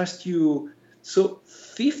they trust you. So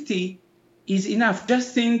 50 is enough.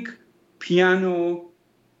 Just think piano,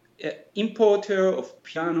 importer of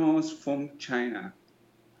pianos from China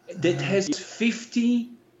that has 50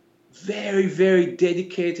 very, very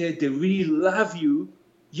dedicated, they really love you.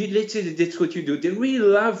 Let's say that's what you do. They really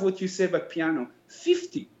love what you say about piano.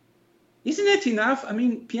 50. Isn't that enough? I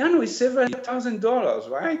mean, piano is several $1,000,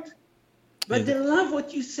 right? But they love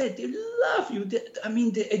what you said. They love you.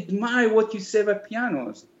 They admire what you say about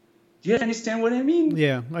pianos. Do you understand what I mean?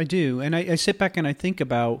 Yeah, I do. And I sit back and I think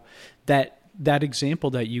about that example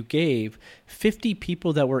that you gave, 50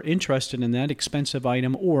 people that were interested in that expensive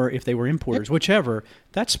item, or if they were importers, whichever,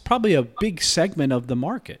 that's probably a big segment of the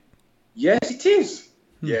market. Yes, it is.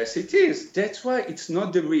 Yes, it is. That's why it's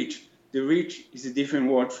not the reach. The reach is a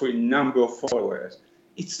different word for a number of followers.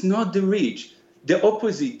 It's not the reach. The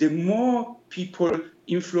opposite. The more people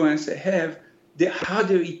influencer have, the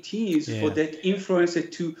harder it is for that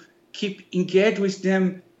influencer to keep engaged with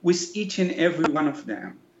them, with each and every one of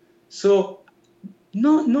them. So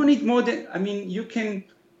no need more than, you can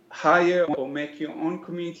hire or make your own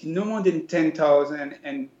community, no more than 10,000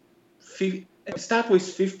 and start with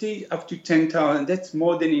 50 up to 10,000. That's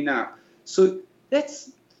more than enough. So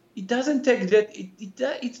it doesn't take that,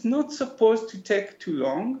 it's not supposed to take too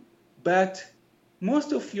long, but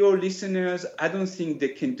most of your listeners, I don't think they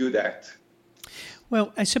can do that.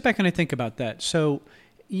 Well, I sit back and I think about that. So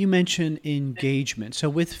you mentioned engagement. So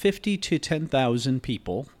with 50 to 10,000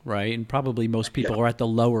 people, right, and probably most people are at the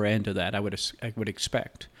lower end of that, I would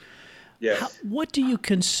expect. Yes. What do you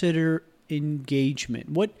consider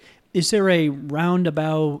engagement? What is there a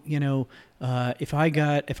roundabout? If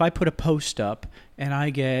I put a post up and I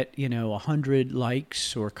get 100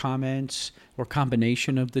 likes or comments or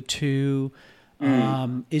combination of the two,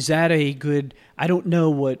 is that a good? I don't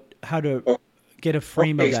know how to get a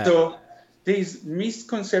frame of that. So there's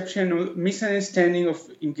misunderstanding of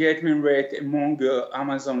engagement rate among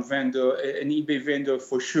Amazon vendor and eBay vendor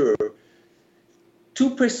for sure.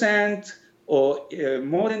 2% or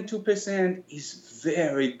more than 2% is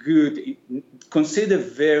very good, considered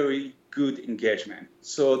very good engagement.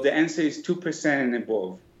 So the answer is 2% and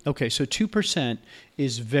above. Okay, so 2%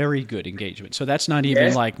 is very good engagement. So that's not even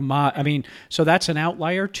Yes. like so that's an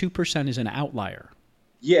outlier. 2% is an outlier.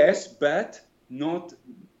 Yes, but not,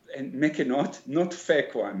 and make a note, not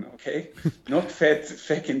fake one, okay? Not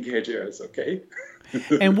fake engagers, okay?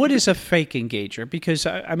 And what is a fake engager? Because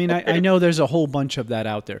I know there's a whole bunch of that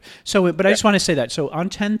out there. So, but I just want to say that. So on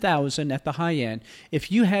 10,000 at the high end, if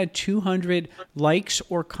you had 200 likes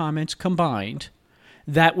or comments combined,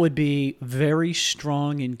 that would be very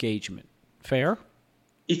strong engagement. Fair?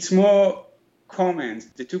 It's more comments.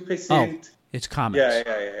 The 2%. It's comments.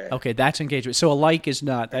 Yeah. Okay, that's engagement. So a like is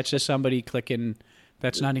not. That's just somebody clicking.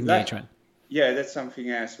 That's not engagement. Yeah, that's something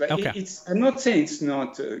else. But Okay. I'm not saying it's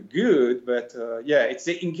not good, but it's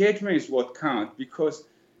the engagement is what counts, because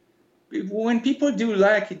when people do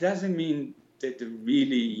like, it doesn't mean that they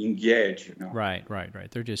really engage, you know. Right.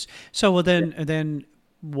 They're just so. Well, then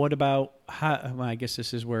what about how? Well, I guess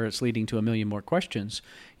this is where it's leading to a million more questions.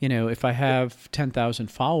 You know, if I have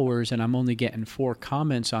 10,000 followers and I'm only getting 4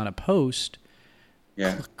 comments on a post,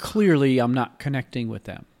 clearly I'm not connecting with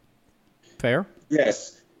them. Fair?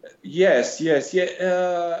 Yes. Yeah.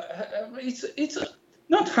 It's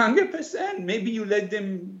not 100%. Maybe you let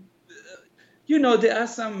them. There are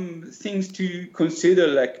some things to consider,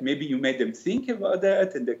 like maybe you made them think about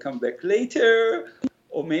that and they come back later,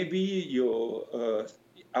 or maybe your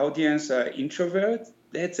audience are introvert.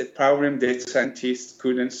 That's a problem that scientists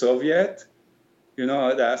couldn't solve yet. There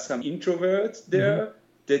are some introverts there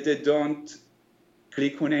that they don't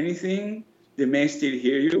click on anything. They may still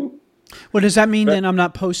hear you. Well, does that mean then I'm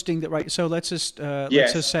not posting the right? So let's just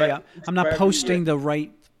say I'm not posting the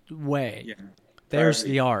right way. Yeah. There's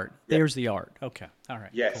the art. Yeah. There's the art. Okay. All right.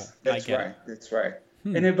 Yes, cool. That's right. That's right.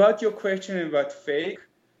 And about your question about fake,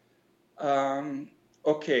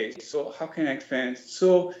 okay, so how can I explain?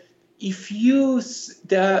 So if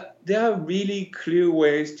there are really clear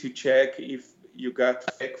ways to check if you got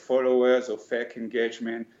fake followers or fake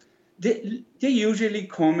engagement. They usually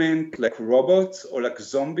comment like robots or like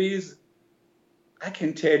zombies. I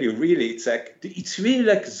can tell you, really, it's really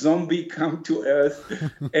like zombie come to Earth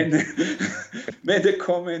and made a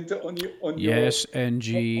comment on you. Yes,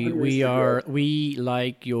 NG, we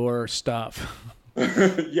like your stuff.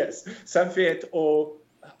 Yes, something or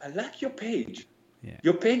I like your page. Yeah.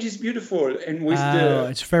 Your page is beautiful, and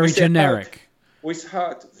it's very generic. With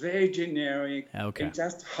heart, very generic. Okay. And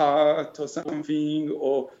just heart or something,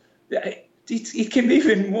 or it can be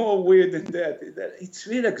even more weird than that. It's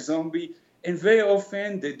really like zombie. And very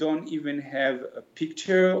often they don't even have a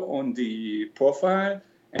picture on the profile,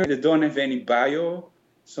 and they don't have any bio.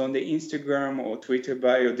 So on the Instagram or Twitter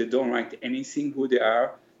bio, they don't write anything who they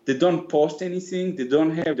are. They don't post anything. They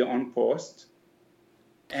don't have their own post.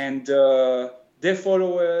 And their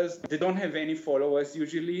followers, they don't have any followers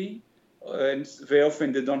usually. And very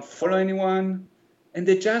often they don't follow anyone. And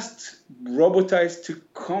they just robotize to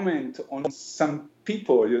comment on some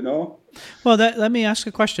people, Well, let me ask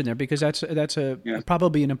a question there, because that's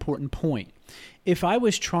probably an important point. If I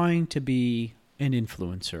was trying to be an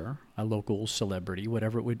influencer, a local celebrity,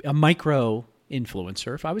 whatever it would be, a micro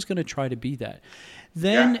influencer, if I was going to try to be that,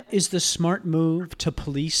 then is the smart move to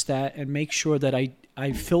police that and make sure that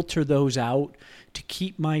I filter those out to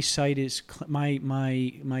keep my site as my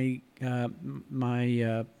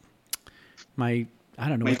I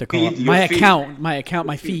don't know what to call it. My account,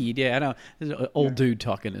 my feed. Yeah, I know. This is an old dude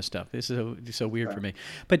talking this stuff. This is so weird for me.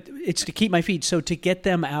 But it's to keep my feed. So to get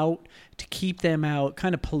them out, to keep them out,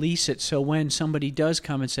 kind of police it. So when somebody does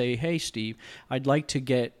come and say, "Hey, Steve, I'd like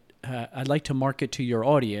to market to your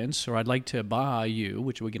audience, or I'd like to buy you,"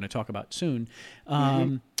 which we're going to talk about soon.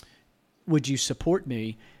 Would you support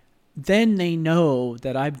me? Then they know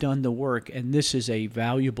that I've done the work, and this is a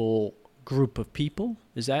valuable group of people.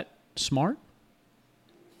 Is that smart?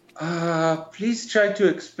 Please try to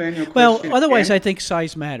explain your question. Well, otherwise I think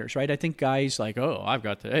size matters, right? I think guys like, I've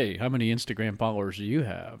got hey, how many Instagram followers do you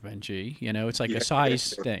have, NG? It's like a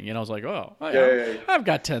size thing. It's like, I've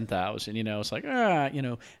got 10,000. It's like,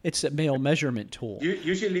 it's a male measurement tool.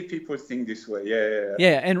 Usually people think this way.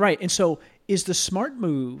 Yeah, and right. And so is the smart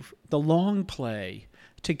move, the long play,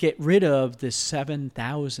 to get rid of the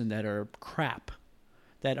 7,000 that are crap,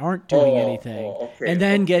 that aren't doing anything, and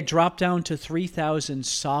then get dropped down to 3,000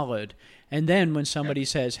 solid. And then when somebody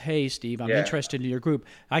says, "Hey, Steve, I'm interested in your group,"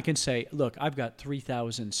 I can say, "Look, I've got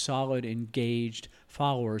 3,000 solid, engaged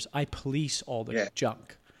followers. I police all the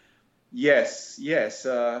junk." Yes.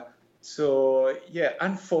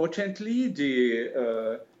 Unfortunately,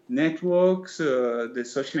 the networks, the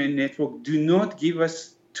social media network, do not give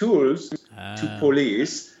us tools to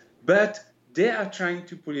police, but they are trying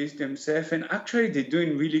to police themselves, and actually they're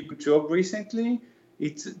doing really good job recently.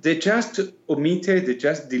 They just omitted, they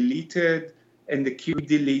just deleted, and they keep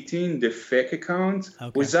deleting the fake accounts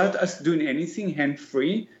without us doing anything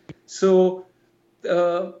hand-free. So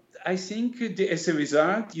I think as a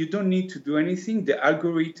result, you don't need to do anything. The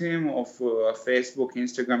algorithm of Facebook,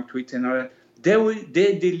 Instagram, Twitter, and all that,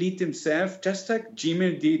 they delete themselves, just like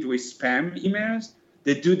Gmail did with spam emails.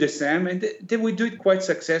 They do the same, and they will do it quite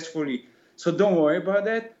successfully. So don't worry about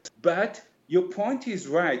that. But your point is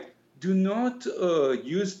right. Do not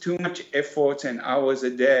use too much effort and hours a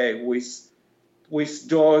day with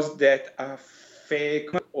those that are fake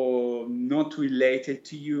or not related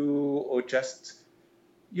to you, or just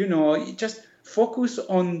just focus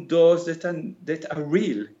on those that are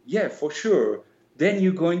real. Yeah, for sure. Then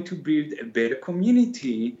you're going to build a better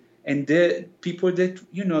community, and the people that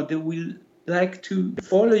they will like to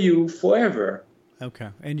follow you forever. Okay.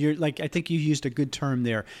 And you're like, I think you used a good term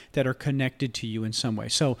there, that are connected to you in some way.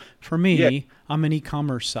 So for me, I'm an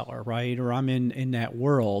e-commerce seller, right? Or I'm in that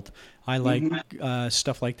world. I like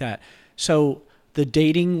stuff like that. So the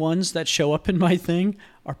dating ones that show up in my thing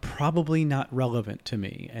are probably not relevant to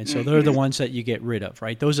me. And so they're the ones that you get rid of,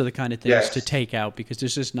 right? Those are the kind of things to take out, because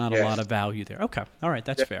there's just not a lot of value there. Okay. All right.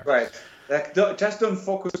 That's fair. Right. Like, just don't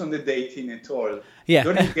focus on the dating at all. Yeah.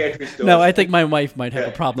 Don't engage with those. No, I think my wife might have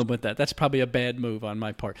a problem with that. That's probably a bad move on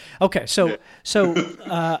my part. Okay. So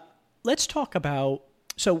let's talk about,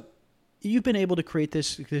 so you've been able to create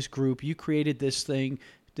this group. You created this thing,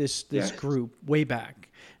 this group way back.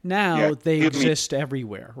 Now they exist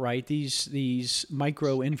everywhere, right? These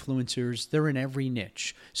micro influencers, they're in every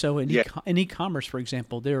niche. So in e-commerce, for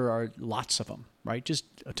example, there are lots of them, right? Just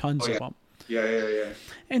tons of them. Yeah.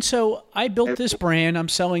 And so I built this brand. I'm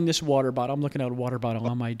selling this water bottle. I'm looking at a water bottle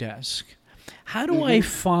on my desk. How do I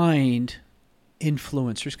find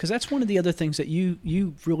influencers? Because that's one of the other things that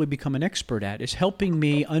you really become an expert at, is helping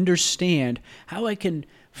me understand how I can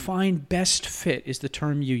find best fit, is the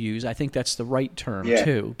term you use. I think that's the right term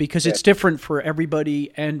too, because it's different for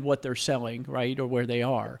everybody and what they're selling, right, or where they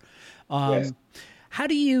are. How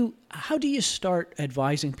do you start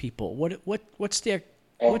advising people? What's the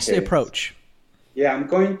approach? Yeah, I'm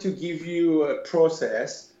going to give you a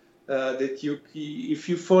process that if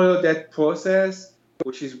you follow that process,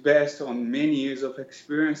 which is based on many years of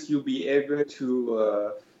experience, you'll be able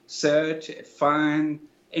to search, find,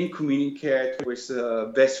 and communicate with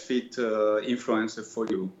best fit influencer for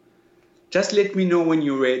you. Just let me know when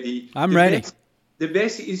you're ready. I'm ready. The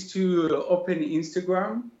best is to open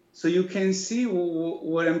Instagram, so you can see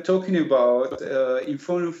what I'm talking about in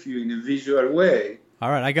front of you in a visual way. All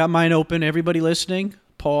right, I got mine open. Everybody listening,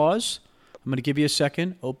 pause. I'm going to give you a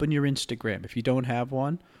second. Open your Instagram. If you don't have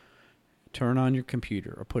one, turn on your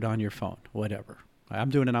computer or put on your phone, whatever. I'm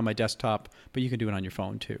doing it on my desktop, but you can do it on your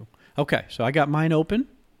phone too. Okay, so I got mine open.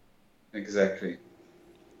 Exactly.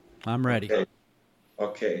 I'm ready.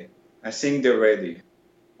 Okay. I think they're ready.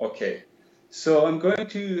 Okay. So I'm going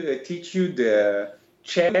to teach you the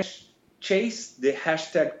chase the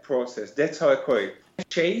hashtag process. That's how I call it.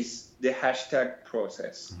 Chase the hashtag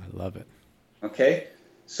process. I love it. Okay.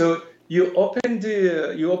 So you open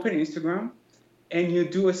Instagram and you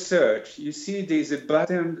do a search. You see there's a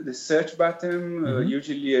button, the search button,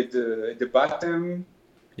 usually at the bottom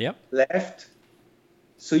left.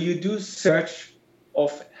 So you do search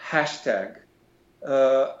of hashtag.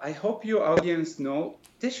 I hope your audience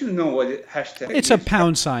they should know what a hashtag is. It's a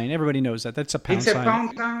pound sign. Everybody knows that. That's a pound sign. It's a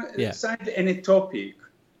pound sign and a topic.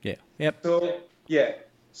 Yeah. Yep.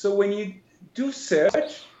 So when you do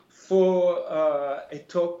search for a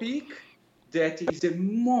topic that is the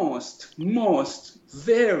most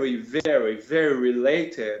very, very, very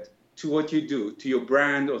related to what you do, to your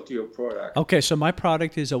brand or to your product. Okay, so my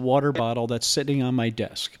product is a water bottle that's sitting on my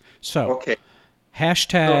desk. So,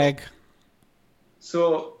 hashtag.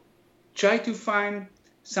 So try to find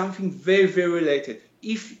something very, very related.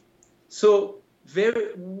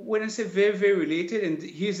 When I say very, very related, and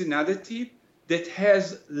here's another tip, that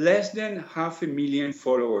has less than 500,000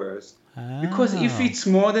 followers. Because if it's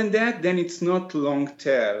more than that, then it's not long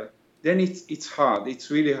tail. Then it's hard. It's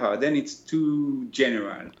really hard. Then it's too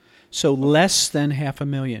general. So less than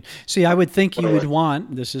 500,000. See, I would think you would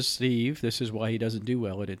want, this is Steve, this is why he doesn't do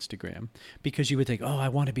well at Instagram, because you would think, I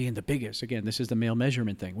want to be in the biggest. Again, this is the male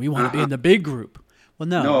measurement thing. We want to be in the big group. Well,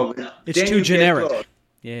 no it's too generic.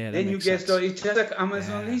 Yeah, then you get lost. It's just like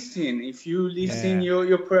Amazon listing. If you listing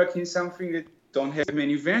your product in something that don't have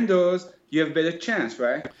many vendors, you have better chance,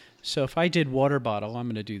 right? So if I did water bottle, I'm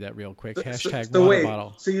going to do that real quick. Hashtag water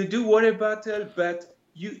bottle. So you do water bottle, but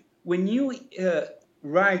when you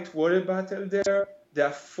write water bottle there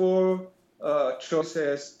are 4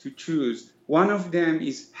 choices to choose. One of them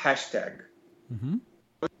is hashtag.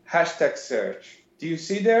 hashtag search. Do you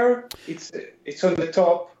see there? It's on the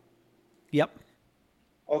top. Yep.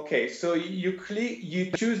 Okay, so you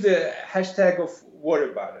choose the hashtag of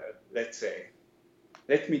water bottle, let's say.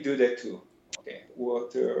 Let me do that too. Okay,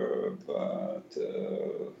 water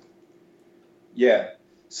bottle. Yeah.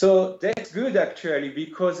 So that's good actually,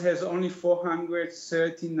 because it has only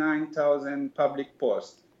 439,000 public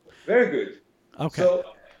posts. Very good. Okay. So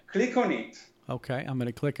click on it. Okay, I'm going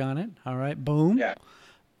to click on it. All right, boom. Yeah.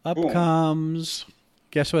 Up Boom. comes,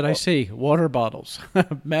 guess what I see? Water bottles.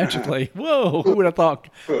 Magically. Whoa, who would have thought?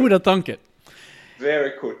 Who would have thunk it?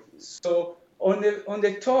 Very cool. So on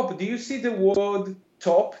the top, do you see the word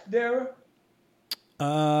top there?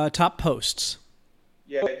 Top posts.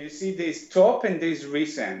 Yeah, you see there's top and there's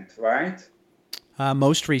recent, right?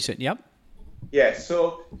 Most recent, yep. Yeah,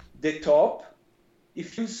 so the top,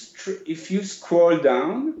 if you scroll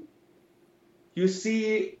down, you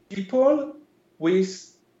see people with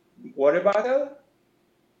water bottle.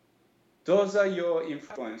 Those are your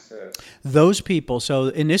influencers. Those people. So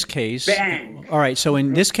in this case, Bang! All right. So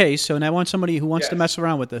in this case, so now I want somebody who wants to Yes. mess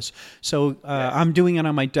around with this. So I'm doing it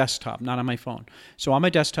on my desktop, not on my phone. So on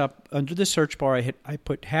my desktop, under the search bar, I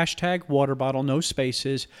put hashtag water bottle, no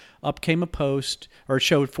spaces. Up came a post, or it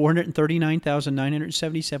showed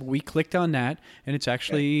 439,977. We clicked on that, and it's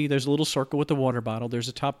actually there's a little circle with the water bottle. There's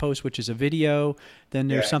a top post, which is a video. Then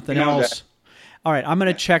there's something you know else. that. All right, I'm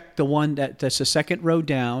going to check the one that's the second row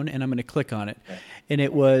down, and I'm going to click on it. And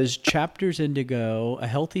it was Chapters Indigo, a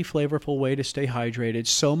healthy, flavorful way to stay hydrated.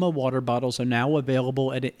 Soma water bottles are now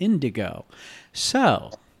available at Indigo. So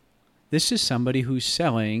this is somebody who's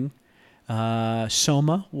selling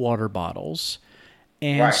Soma water bottles.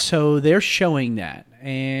 And so they're showing that.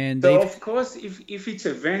 And so of course, if it's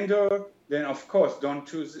a vendor, then of course don't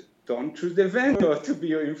choose the vendor to be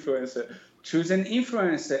your influencer. Choose an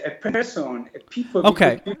influencer, a person, a people.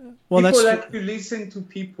 Okay. Well, people that's like to listen to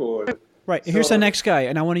people. right. Here's the next guy,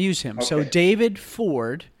 and I want to use him. Okay. So David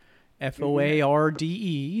Ford,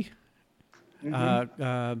 Foarde.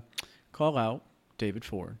 Call out David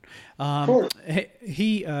Ford. Cool.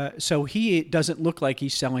 He doesn't look like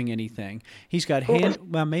he's selling anything. He's got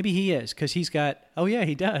well, maybe he is, because he's got. Oh yeah,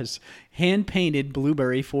 he does. Hand painted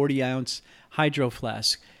blueberry 40-ounce hydro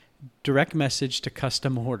flask. Direct message to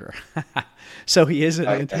custom order. So he is.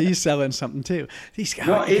 He's selling something too. These guys.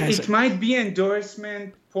 No, it might be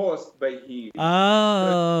endorsement post by him.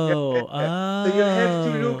 Oh. So you have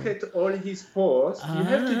to look at all his posts. You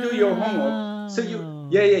have to do your homework. So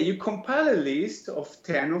you compile a list of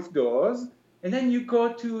 10 of those, and then you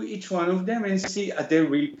go to each one of them and see, are they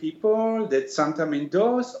real people that sometimes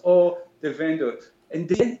endorse or the vendor? And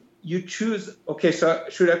then you choose. Okay, so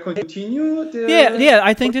should I continue? Yeah.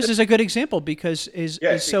 I think this is a good example, because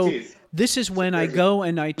this is when I go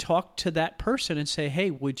and I talk to that person and say,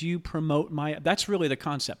 hey, would you promote my? That's really the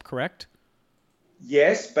concept, correct?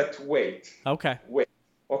 Yes, but wait. Okay. Wait.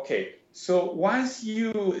 Okay. So once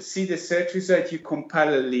you see the search result, you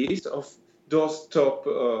compile a list of those top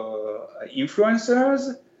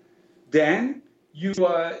influencers. Then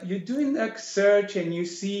you're doing a search and you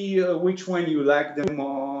see which one you like the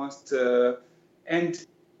most, and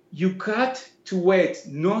you got to wait,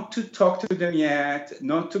 not to talk to them yet,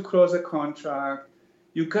 not to close a contract.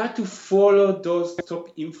 You got to follow those top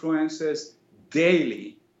influencers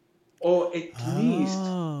daily, or at least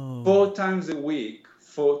 4 times a week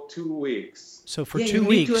for 2 weeks. So for 2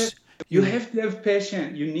 weeks. You have to have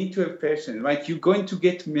patience. You need to have patience. Like, you're going to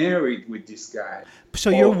get married with this guy. So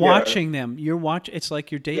you're watching them. It's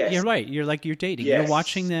like you're dating. Yes. You're right. You're like you're dating. Yes. You're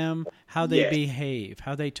watching them, how they Yes. behave,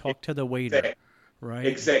 how they talk to the waiter. Right.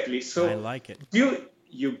 Exactly. So I like it.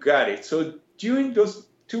 You got it. So during those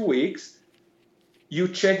 2 weeks, you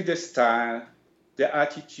check the style, the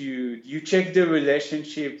attitude. You check the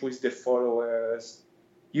relationship with the followers.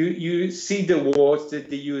 You see the words that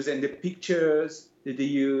they use and the pictures that they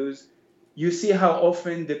use. You see how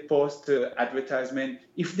often they post advertisement.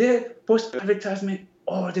 If they post advertisement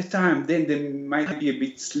all the time, then they might be a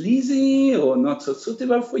bit sleazy or not so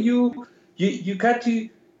suitable for you. You got to,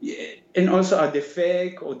 and also, are they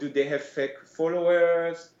fake, or do they have fake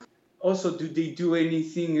followers? Also, do they do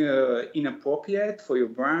anything inappropriate for your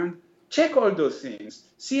brand? Check all those things.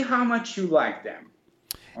 See how much you like them.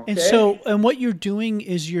 Okay? And what you're doing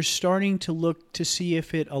is you're starting to look to see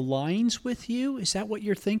if it aligns with you. Is that what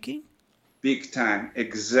you're thinking? Big time.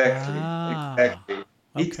 Exactly. Okay.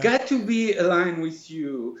 It's got to be aligned with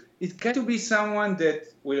you. It's got to be someone that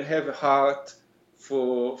will have a heart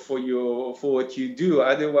for what you do.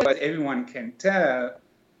 Otherwise, everyone can tell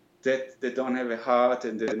that they don't have a heart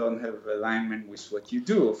and they don't have alignment with what you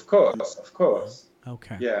do. Of course.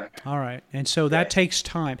 Okay. Yeah. All right. And so that takes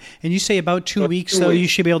time. And you say about 2 weeks, 2 though, you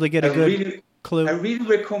weeks. should be able to get a good clue. I really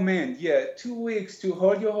recommend, 2 weeks to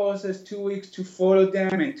hold your horses, 2 weeks to follow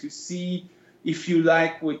them and to see if you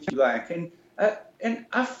like what you like. And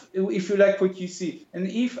if you like what you see. And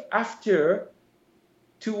if after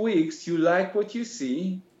 2 weeks you like what you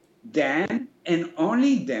see, then and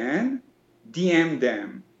only then DM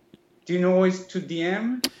them. Do you know what is to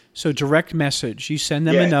DM? So direct message. You send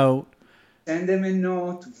them a note. Send them a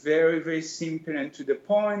note, very, very simple and to the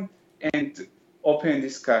point, and open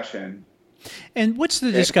discussion. And what's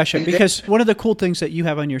the discussion? Because one of the cool things that you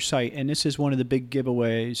have on your site, and this is one of the big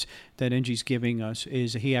giveaways that Engie's giving us,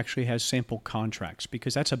 is he actually has sample contracts,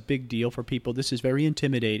 because that's a big deal for people. This is very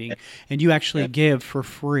intimidating. And you actually give for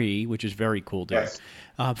free, which is very cool, dude. Yes.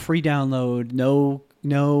 Free download, no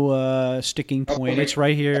sticking point. It's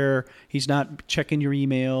right here. He's not checking your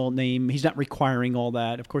email name. He's not requiring all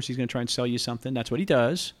that. Of course, he's going to try and sell you something. That's what he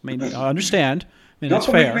does. I mean, I understand. I mean, No that's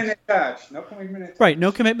fair. commitment attached. No commitment attached. Right,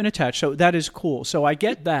 no commitment attached. So that is cool. So I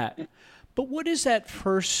get that. But what is that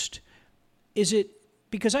first? Is it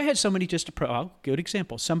because I had somebody just good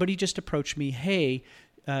example. Somebody just approached me. Hey,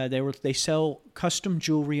 they sell custom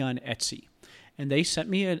jewelry on Etsy. And they sent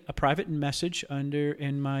me a private message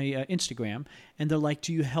in my Instagram, and they're like,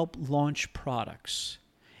 "Do you help launch products?"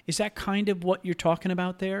 Is that kind of what you're talking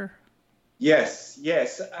about there? Yes.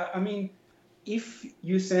 I mean, if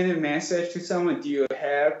you send a message to someone, do you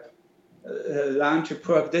help launch a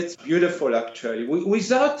product? That's beautiful, actually.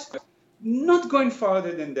 Without not going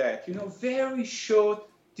farther than that, very short.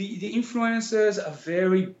 The influencers are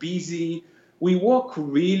very busy. We work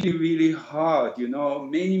really, really hard,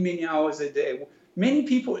 many hours a day. Many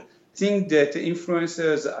people think that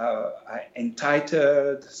influencers are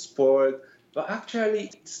entitled, spoiled, but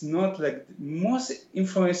actually it's not like most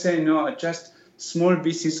influencers are just small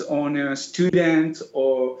business owners, students,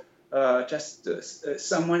 or just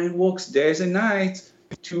someone who works days and nights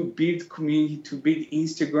to build community, to build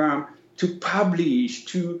Instagram, to publish,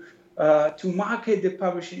 to market the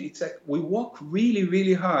publishing. It's like we work really,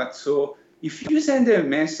 really hard. So if you send a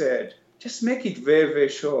message, just make it very, very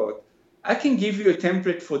short. I can give you a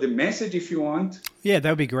template for the message if you want. Yeah, that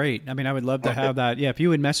would be great. I mean, I would love to have that. Yeah, if you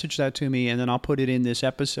would message that to me, and then I'll put it in this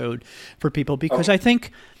episode for people, because I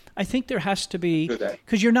think there has to be,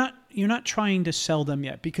 because you're not trying to sell them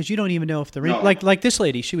yet, because you don't even know if they're in, like this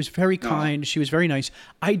lady. She was very kind. She was very nice.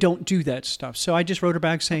 I don't do that stuff. So I just wrote her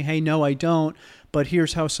back saying, "Hey, no, I don't, but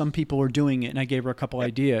here's how some people are doing it." And I gave her a couple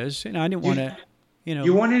ideas. And I didn't want to,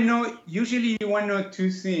 You want to know, usually you want to know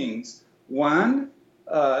two things. One,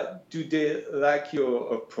 do they like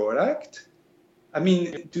your product? I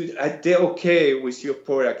mean, are they okay with your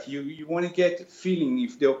product? You want to get a feeling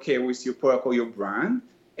if they're okay with your product or your brand.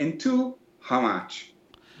 And two, how much?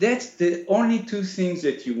 That's the only two things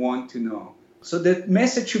that you want to know. So the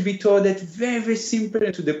message should be told that very, very simple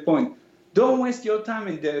and to the point. Don't waste your time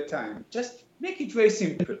and their time. Just make it very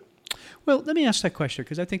simple. Well, let me ask that question,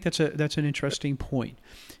 because I think that's an interesting point.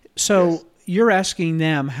 So you're asking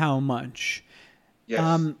them how much.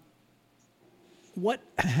 Yes. What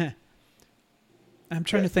I'm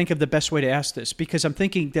trying to think of the best way to ask this, because I'm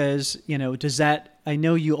thinking, does that, I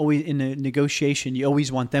know you always, in a negotiation, you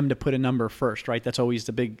always want them to put a number first, right? That's always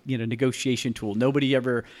the big, negotiation tool.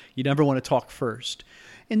 You never want to talk first.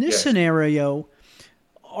 In this scenario,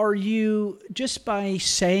 are you, just by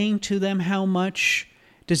saying to them how much,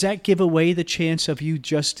 does that give away the chance of you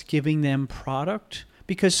just giving them product?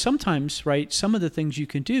 Because sometimes, right, some of the things you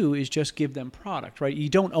can do is just give them product, right? You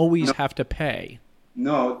don't always have to pay.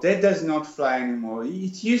 No, that does not fly anymore.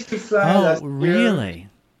 It used to fly last year. Oh, really?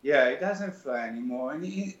 Yeah, it doesn't fly anymore. And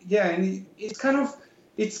it's kind of,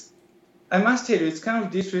 I must tell you, it's kind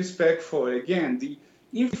of disrespectful. Again, the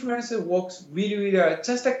influencer works really, really hard.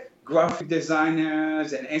 Just like graphic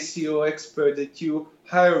designers and SEO experts that you're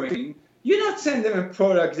hiring, you not send them a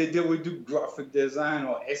product that they will do graphic design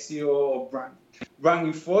or SEO or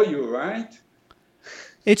branding for you, right?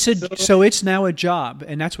 So it's now a job,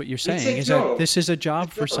 and that's what you're saying, is that this is a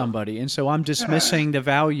job for somebody, and so I'm dismissing the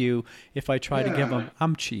value if I try to give them.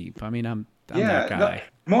 I'm cheap. I mean, I'm that guy.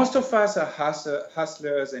 No, most of us are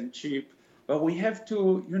hustlers and cheap, but we have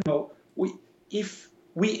to, if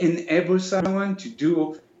we enable someone to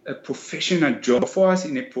do a professional job for us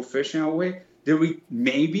in a professional way,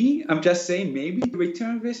 I'm just saying, maybe the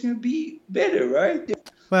return investment will be better, right?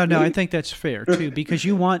 Well, no, I think that's fair too, because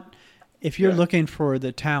you want. If you're looking for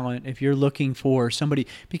the talent, if you're looking for somebody,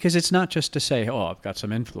 because it's not just to say, "Oh, I've got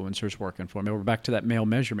some influencers working for me." We're back to that male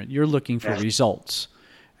measurement. You're looking for results,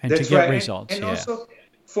 and that's to get right. results. And also,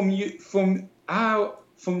 from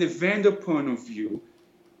the vendor point of view,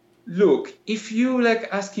 look, if you like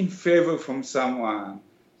asking favor from someone,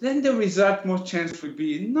 then the result most chance will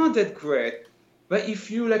be not that great. But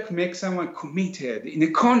if you like make someone committed in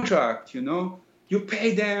a contract, you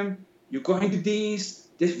pay them, you're going to this,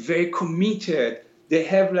 they're very committed. They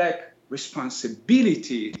have like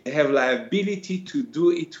responsibility, they have liability to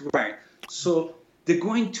do it right. So they're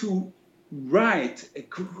going to write a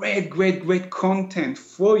great content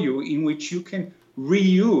for you in which you can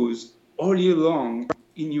reuse all year long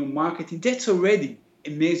in your marketing. That's already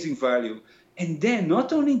amazing value. And then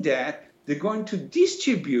not only that, they're going to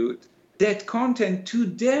distribute that content to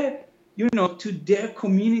their, to their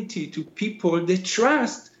community, to people they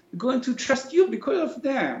trust. They're going to trust you because of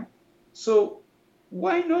them. So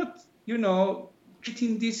why not,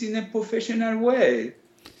 treating this in a professional way?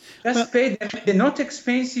 Just pay them. They're not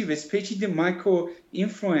expensive, especially the micro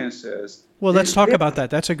influencers. Well, let's talk about that.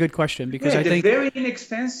 That's a good question because I think they're very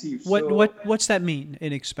inexpensive. What's that mean,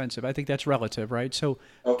 inexpensive? I think that's relative, right? So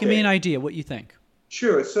give me an idea what you think.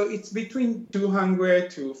 Sure. So it's between $200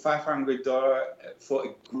 to $500 for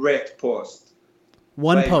a great post.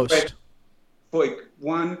 One post.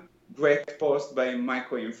 One great post by a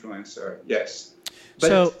micro influencer. Yes.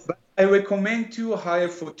 But I recommend to hire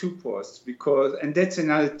for 2 posts and that's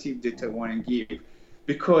another tip that I want to give,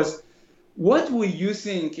 because what will you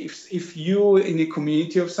think if you in the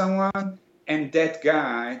community of someone and that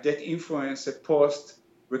influencer post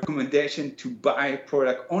recommendation to buy a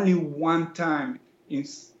product only one time in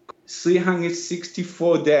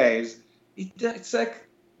 364 days? It's like,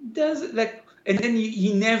 and then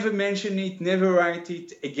he never mention it, never write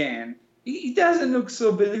it again. It doesn't look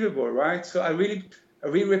so believable, right? So I really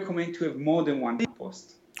recommend to have more than one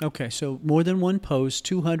post. Okay, so more than one post,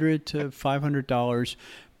 $200 to $500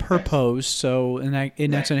 per post. So,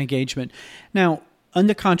 and that's an engagement. Now,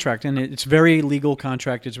 under contract, and it's very legal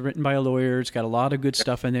contract. It's written by a lawyer. It's got a lot of good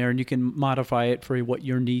stuff in there, and you can modify it for what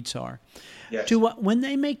your needs are. Yes. When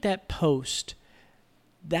they make that post,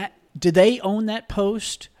 do they own that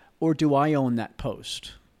post, or do I own that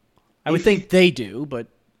post? I would think they do, but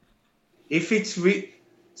if it's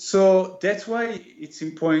so that's why it's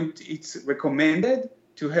important. It's recommended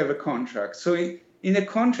to have a contract. So in a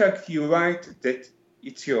contract, you write that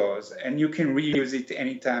it's yours and you can reuse it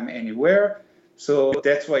anytime, anywhere. So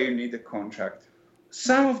that's why you need a contract.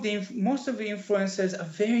 Most of the influencers are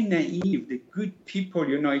very naive. They're good people,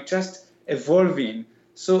 just evolving.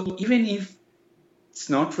 So even if it's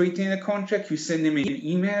not written in a contract, you send them an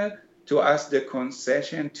email to ask the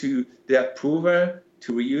concession, to the approval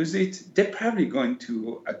to reuse it, they're probably going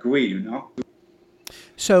to agree,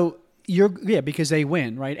 So because they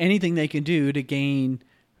win, right? Anything they can do to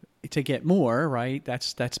get more, right?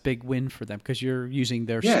 That's big win for them because you're using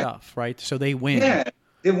their stuff, right? So they win. Yeah,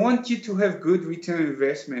 they want you to have good return on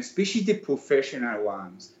investment, especially the professional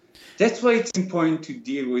ones. That's why it's important to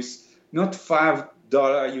deal with not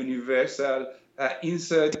 $5 universal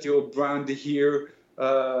insert your brand here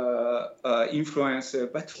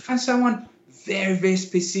influencer, but find someone very, very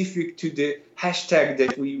specific to the hashtag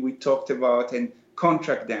that we talked about and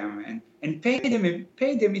contract them and pay them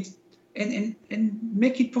and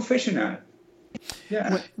make it professional.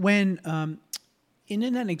 Yeah. When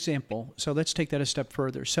in that example, so let's take that a step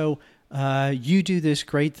further. So you do this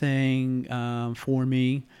great thing for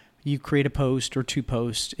me. You create a post or 2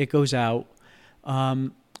 posts. It goes out.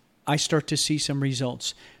 I start to see some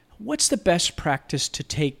results. What's the best practice to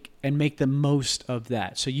take and make the most of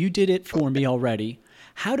that? So you did it for me already.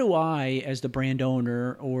 How do I, as the brand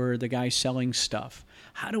owner or the guy selling stuff,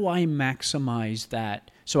 how do I maximize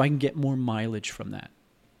that so I can get more mileage from that?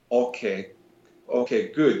 Okay,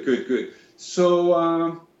 good. So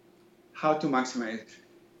how to maximize it?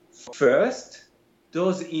 First,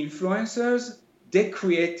 those influencers, they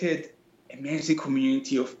created amazing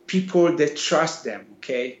community of people that trust them,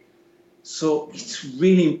 okay? So it's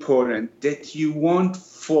really important that you won't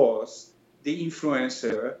force the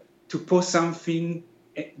influencer to post something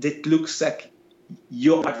that looks like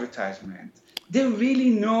your advertisement. They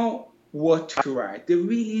really know what to write. They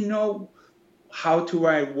really know how to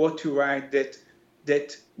write, what to write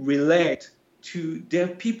that relate to their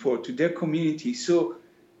people, to their community. So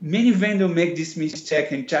many vendors make this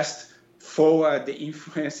mistake and just forward the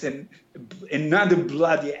influencer and another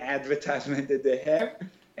bloody advertisement that they have,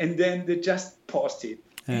 and then they just post it.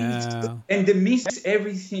 And they miss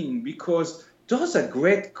everything because those are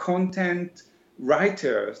great content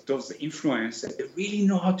writers, those influencers. They really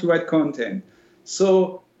know how to write content.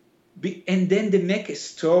 So, and then they make a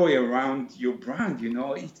story around your brand,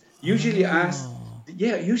 It usually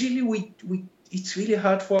it's really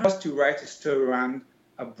hard for us to write a story around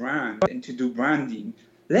a brand and to do branding.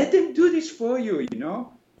 Let them do this for you,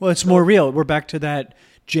 Well, it's more real. We're back to that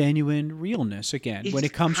genuine realness again. When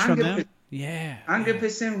it comes from them,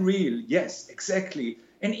 100% real. Yes, exactly.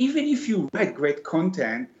 And even if you write great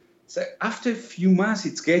content, so after a few months,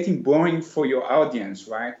 it's getting boring for your audience,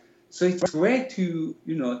 right? So it's great to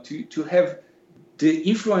have the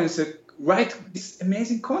influencer write this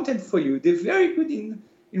amazing content for you. They're very good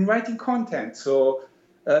in writing content. So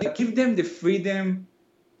give them the freedom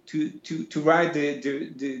to write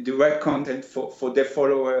the right content for their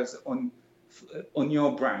followers on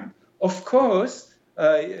your brand. Of course,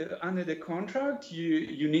 under the contract,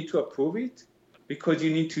 you need to approve it, because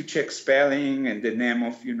you need to check spelling and the name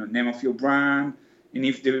of your brand, and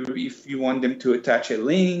if you want them to attach a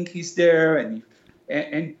link, is there, and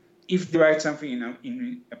if they write something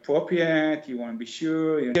inappropriate, you want to be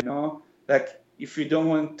sure, like if you don't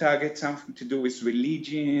want to target something to do with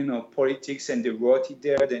religion or politics and they wrote it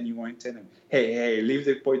there, then you want to tell them, hey, leave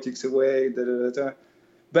the politics away, da, da, da, da.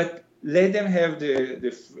 But let them have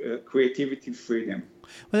the creativity freedom.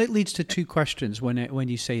 Well, that leads to two questions when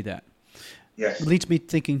you say that. Yes. It leads me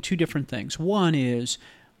thinking two different things. One is,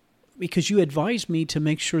 because you advised me to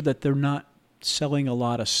make sure that they're not selling a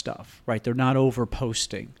lot of stuff, right? They're not over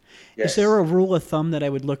posting. Yes. Is there a rule of thumb that I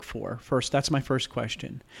would look for? First, that's my first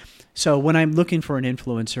question. So when I'm looking for an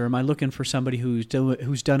influencer, am I looking for somebody who's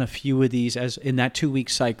done a few of these as in that 2-week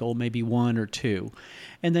cycle, maybe one or two?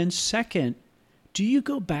 And then second, do you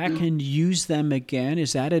go back and use them again?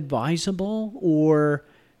 Is that advisable? Or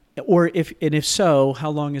if so, how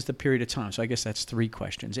long is the period of time? So I guess that's 3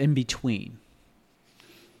 questions in between.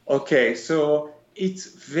 Okay, so it's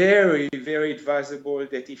very, very advisable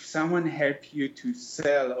that if someone helps you to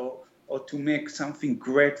sell or to make something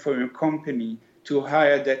great for your company, to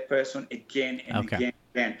hire that person again and again and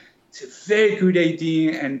again. It's a very good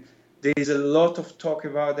idea, and there is a lot of talk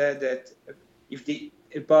about that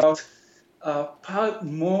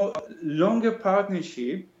longer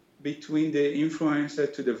partnership between the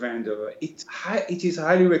influencer to the vendor. It is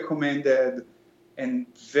highly recommended and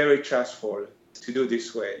very trustful to do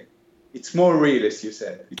this way. It's more real, as you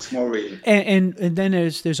said. It's more real. And then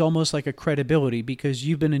there's almost like a credibility, because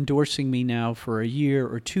you've been endorsing me now for a year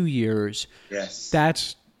or 2 years. Yes.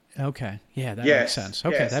 That's okay. Yeah, that makes sense.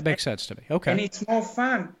 Okay, that makes sense to me. Okay. And it's more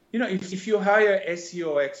fun. If you hire an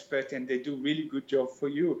SEO expert and they do really good job for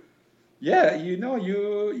you,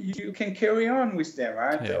 you can carry on with them,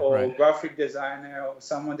 right? Yeah, or right. Graphic designer or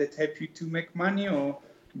someone that help you to make money or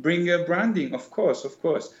bring a branding, of course.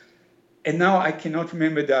 And now I cannot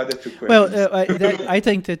remember the other 2 questions. Well, I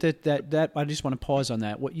think that I just want to pause on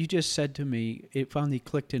that. What you just said to me, it finally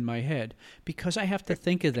clicked in my head, because I have to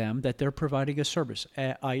think of them that they're providing a service.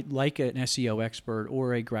 I like an SEO expert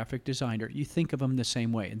or a graphic designer. You think of them the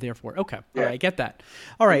same way, and therefore, all right, I get that.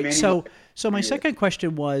 All right, so my second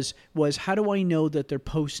question was how do I know that they're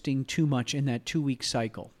posting too much in that 2-week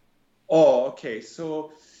cycle? Oh, okay.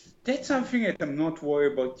 So that's something that I'm not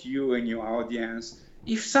worried about you and your audience.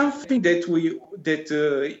 If something that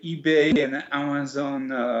eBay and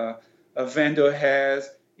Amazon a vendor has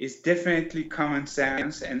is definitely common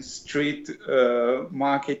sense and street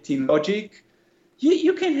marketing logic,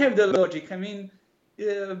 you can have the logic. I mean,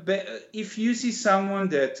 if you see someone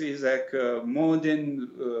that is like more than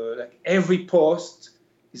like every post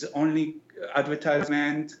is only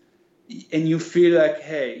advertisement, and you feel like,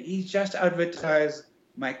 hey, he just advertised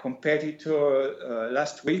my competitor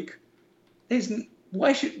last week,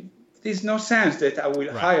 there's no sense that I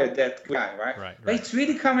will hire that guy, right? Right. It's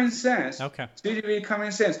really common sense. Okay. It's really, really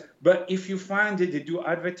common sense. But if you find that they do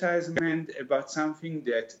advertisement about something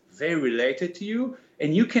that's very related to you,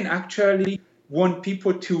 and you can actually want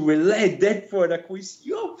people to relate that product with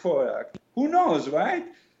your product, who knows, right?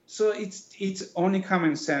 So it's only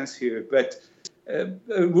common sense here. But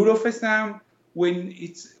rule of thumb, when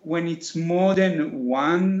it's more than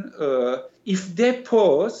one, if they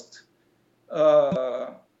post.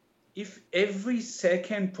 If every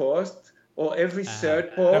second post or every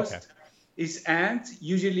third post is ads,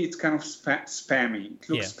 usually it's kind of spammy. It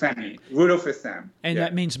looks spammy. Rule of thumb. And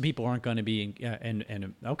that means people aren't going to be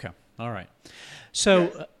okay. All right.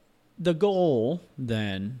 So the goal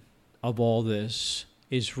then of all this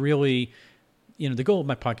is really, the goal of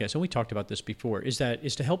my podcast, and we talked about this before, is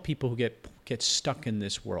to help people who get stuck in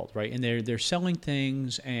this world, right? And they're selling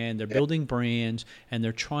things and they're building brands and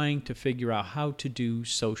they're trying to figure out how to do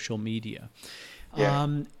social media.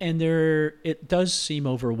 And it does seem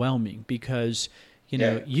overwhelming because,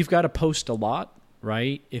 you've got to post a lot,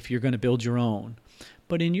 right? If you're going to build your own.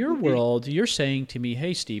 But in your world, you're saying to me,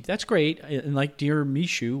 hey, Steve, that's great. And like Dear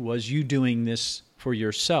Mishu was you doing this for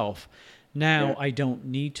yourself. Now I don't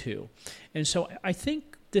need to. And so I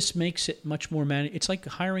think this makes it much more it's like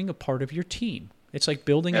hiring a part of your team. It's like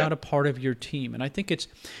building out a part of your team. And I think it's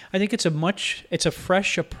a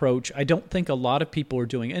fresh approach. I don't think a lot of people are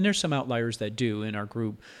doing, and there's some outliers that do in our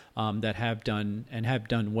group that have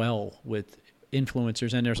done well with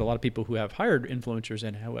influencers, and there's a lot of people who have hired influencers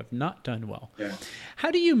and who have not done well. Yeah.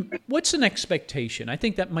 What's an expectation? I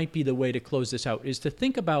think that might be the way to close this out, is to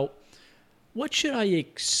think about, what should I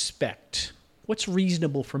expect? What's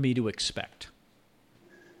reasonable for me to expect?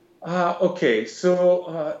 Okay,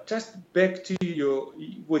 so just back to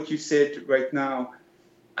what you said right now.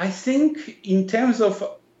 I think in terms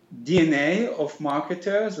of DNA of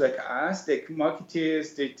marketers like us, like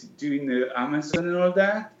marketers that do in the Amazon and all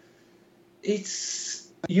that, it's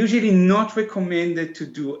usually not recommended to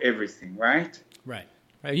do everything, right? Right.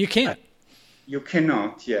 You can't. You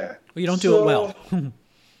cannot, yeah. Well, you don't do it well.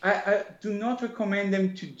 I do not recommend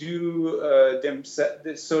them to do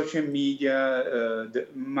the social media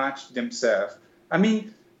much themselves. I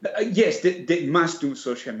mean, yes, they must do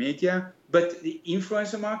social media, but the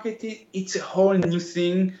influencer marketing, it's a whole new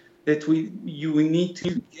thing that you need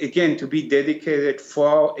to, again, to be dedicated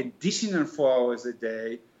additional 4 hours a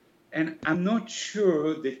day. And I'm not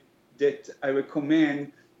sure that I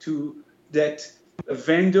recommend that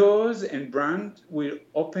vendors and brands will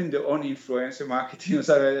open their own influencer marketing.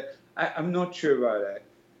 So I'm not sure about that.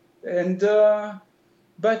 And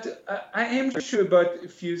but I am sure about a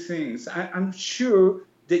few things. I'm sure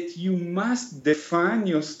that you must define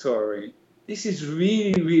your story. This is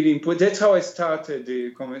really, really important. That's how I started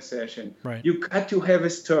the conversation. Right. You got to have a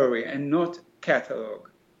story and not catalog.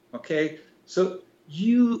 Okay? So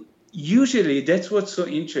usually, that's what's so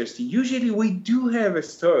interesting. Usually we do have a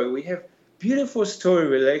story. We have beautiful story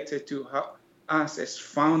related to us as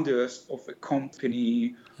founders of a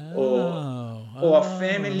company or a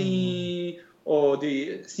family or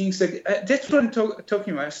the things like that's what I'm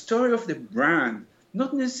talking about. A story of the brand,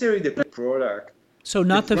 not necessarily the product. So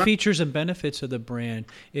not the features and benefits of the brand.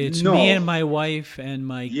 It's me and my wife and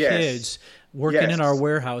my kids working in our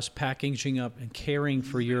warehouse, packaging up and caring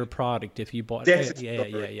for your product if you bought it.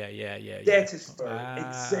 Yeah. That's a story.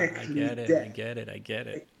 Exactly. I get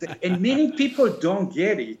it. And many people don't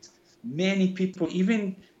get it. Many people,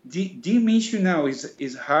 even Mishu now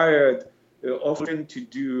is hired often to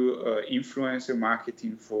do influencer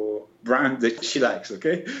marketing for brands that she likes,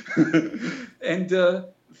 okay? And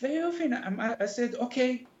very often I said,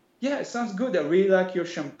 okay, yeah, it sounds good. I really like your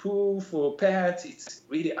shampoo for pets. It's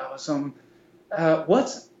really awesome.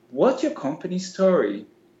 What's your company story?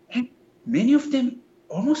 And many of them,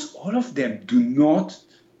 almost all of them, do not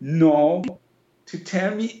know to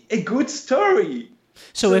tell me a good story.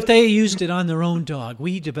 So if they used it on their own dog,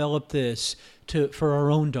 we developed this for our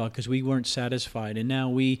own dog because we weren't satisfied, and now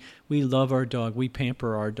we love our dog, we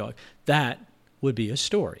pamper our dog. That would be a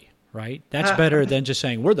story, right? That's better than just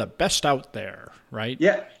saying we're the best out there, right?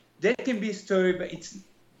 Yeah, that can be a story, but it's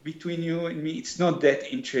between you and me. It's not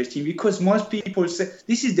that interesting because most people say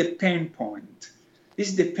this is the pain point. This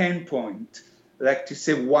is the pain point, like to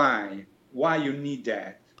say why you need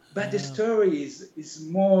that. But the story is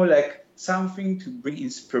more like something to bring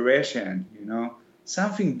inspiration,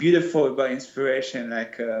 something beautiful about inspiration,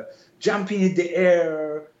 like jumping in the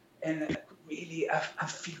air and really, I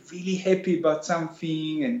feel really happy about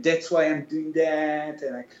something, and that's why I'm doing that.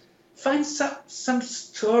 And I find some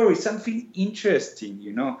story, something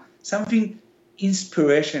interesting, something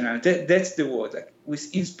inspirational. That's the word, like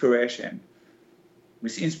with inspiration.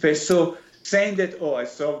 So saying that, I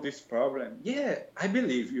solved this problem. Yeah, I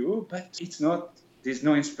believe you, but there's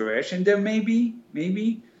no inspiration there,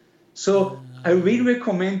 maybe. So I really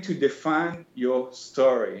recommend to define your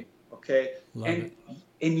story, okay? And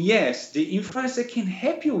yes, the influencer can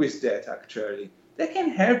help you with that, actually. They can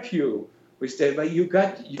help you with that, but you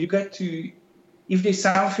got to, if there's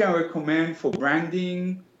something I recommend for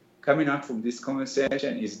branding coming out from this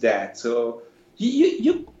conversation is that. So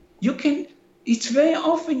you can, it's very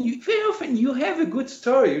often you have a good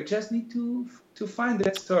story. You just need to find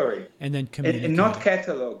that story. And then communicate. And not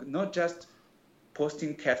catalog, not just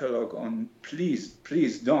posting catalog on, please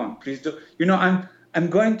don't. I'm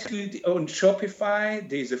going to, on Shopify,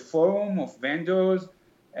 there's a forum of vendors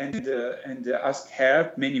and ask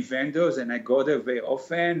help, many vendors, and I go there very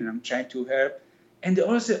often and I'm trying to help. And they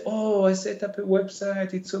all say, I set up a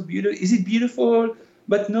website, it's so beautiful. Is it beautiful?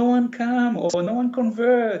 But no one come or no one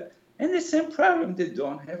convert. And the same problem, they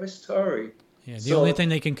don't have a story. Yeah, the only thing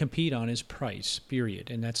they can compete on is price,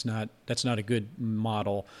 period. And that's not a good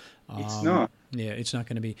model. It's not. Yeah, it's not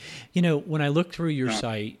going to be. When I look through your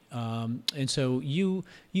site, and so you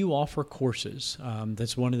offer courses.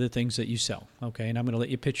 That's one of the things that you sell. Okay, and I'm going to let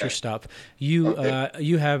you pitch your stuff. You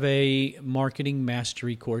have a marketing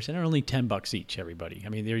mastery course, and they're only $10 each. Everybody, I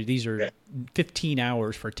mean, these are 15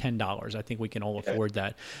 hours for $10. I think we can all afford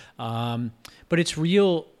that. But it's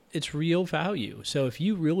real. It's real value. So if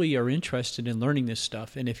you really are interested in learning this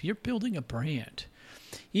stuff, and if you're building a brand,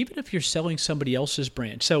 even if you're selling somebody else's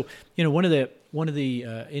brand. So, one of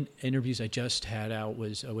the interviews I just had out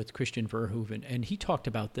was with Christian Verhoeven, and he talked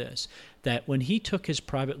about this, that when he took his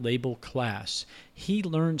private label class, he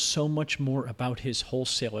learned so much more about his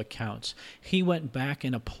wholesale accounts. He went back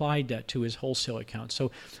and applied that to his wholesale accounts.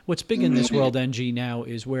 So what's big in this world, NG, now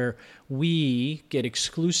is where we get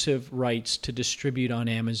exclusive rights to distribute on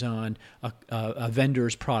Amazon a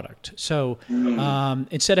vendor's product. So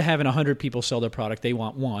instead of having 100 people sell their product, they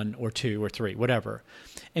want 1 or 2 or 3, whatever.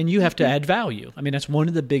 And you have to add value. I mean, that's one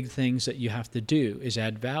of the big things that you have to do is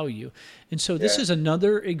add value. And so this is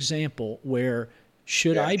another example where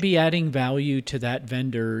should I be adding value to that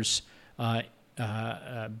vendor's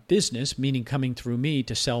business, meaning coming through me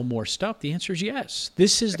to sell more stuff? The answer is yes.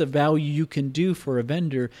 This is the value you can do for a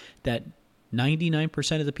vendor that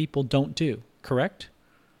 99% of the people don't do, correct?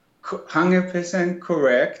 100%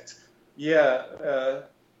 correct. Yeah.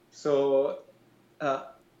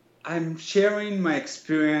 I'm sharing my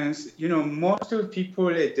experience. Most of the people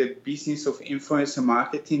at the business of influencer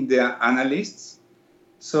marketing, they are analysts.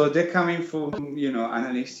 So they're coming from,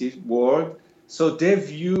 analytics world. So their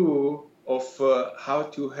view of how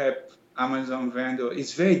to help Amazon vendor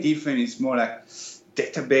is very different. It's more like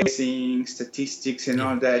databasing, statistics, and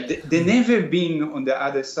all that. They never been on the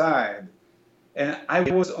other side. And I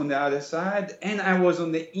was on the other side, and I was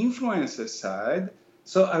on the influencer side.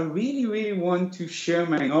 So I really, really want to share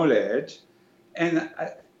my knowledge. And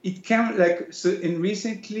it came and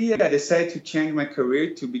recently I decided to change my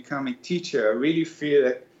career to become a teacher. I really feel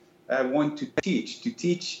like I want to teach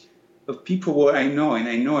people what I know, and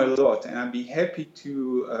I know a lot. And I'd be happy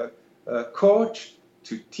to coach,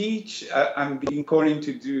 to teach. I'm being called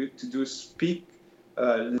to speak,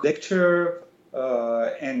 lecture,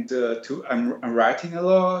 and I'm writing a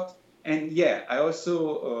lot. And I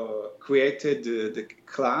also created the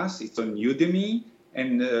class. It's on Udemy,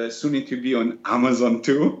 and soon it will be on Amazon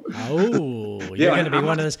too. Oh, you're going to be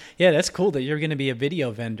one of those. Yeah, that's cool that you're going to be a video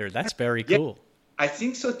vendor. That's very cool. I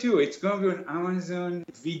think so too. It's going to be on Amazon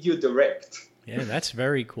Video Direct. Yeah, that's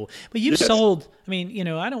very cool. But you've sold, I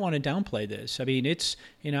don't want to downplay this. I mean, it's,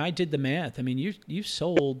 I did the math. I mean, you've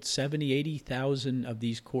sold 70, 80,000 of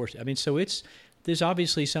these courses. I mean, so there's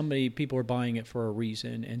obviously people are buying it for a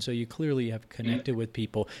reason, and so you clearly have connected with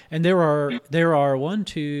people. And there are 1,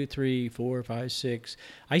 2, 3, 4, 5, 6.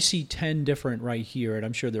 I see 10 different right here, and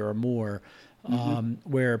I'm sure there are more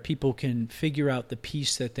where people can figure out the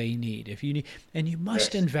piece that they need. If you need, and you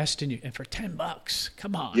must invest in you. And for $10,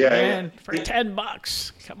 come on, man, for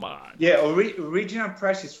 $10, come on. Yeah, original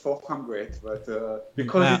price is $400, but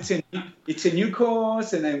because it's a new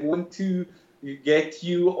course, and I want to get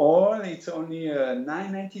you all, it's only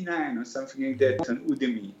 $9.99 or something like that on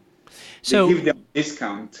Udemy. So they give them a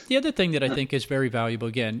discount. The other thing that I think is very valuable,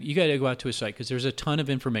 again, you got to go out to a site because there's a ton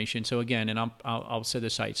of information. So again, and I'll say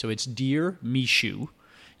the site. So it's Dear Mishu,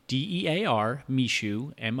 DEAR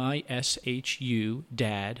Mishu, MISHU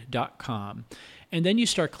dad.com. And then you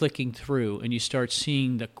start clicking through and you start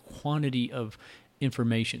seeing the quantity of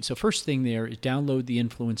information. So first thing there is download the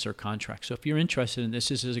influencer contract. So if you're interested in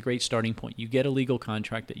this is a great starting point. You get a legal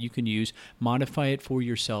contract that you can use, modify it for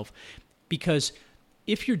yourself, because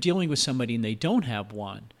if you're dealing with somebody and they don't have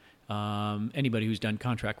one, anybody who's done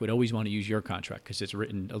contract would always want to use your contract because it's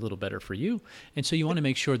written a little better for you. And so you want to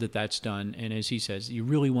make sure that that's done. And as he says, you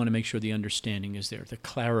really want to make sure the understanding is there, the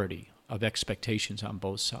clarity of expectations on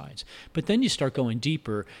both sides. But then you start going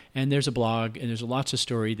deeper, and there's a blog, and there's lots of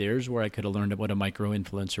story. There's where I could have learned what a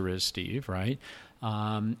micro-influencer is, Steve, right?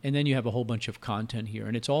 And then you have a whole bunch of content here,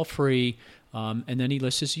 and it's all free. And then he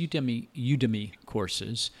lists his Udemy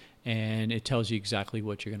courses, and it tells you exactly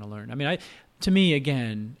what you're going to learn. I mean, to me,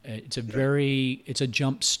 again, it's a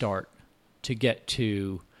jump start to get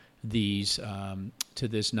to these to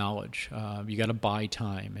this knowledge. You got to buy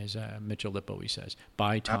time, as Mitchell Lipp always says.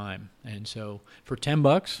 Buy time, and so for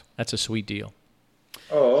 $10, that's a sweet deal.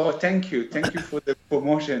 Oh, thank you for the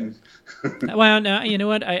promotion. Well, now you know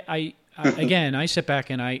what again, I sit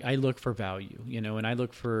back and I look for value, and I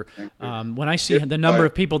look for when I see the number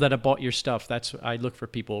of people that have bought your stuff. I look for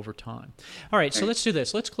people over time. All right, so let's do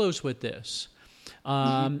this. Let's close with this.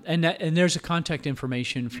 And there's a contact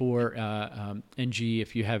information for NG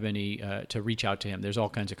if you have any to reach out to him. There's all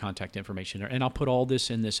kinds of contact information there, and I'll put all this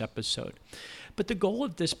in this episode. But the goal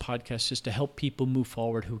of this podcast is to help people move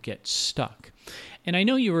forward who get stuck. And I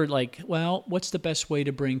know you were like, well, what's the best way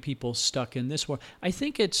to bring people stuck in this world? I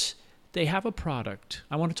think it's they have a product.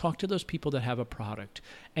 I want to talk to those people that have a product,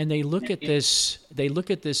 and they look at this. They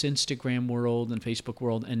look at this Instagram world and Facebook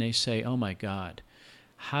world, and they say, "Oh my God,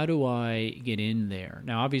 how do I get in there?"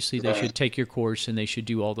 Now, obviously, they should take your course and they should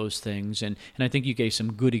do all those things. And I think you gave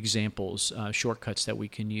some good examples, shortcuts that we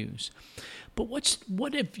can use. But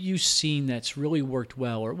what have you seen that's really worked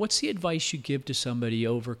well? Or what's the advice you give to somebody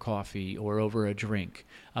over coffee or over a drink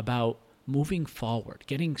about moving forward,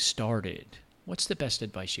 getting started? What's the best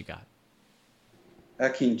advice you got?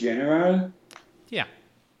 Like in general? Yeah.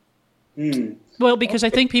 Well, because I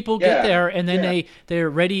think people get there and then they're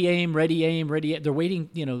ready, aim. They're waiting,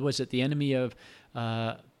 was it the enemy of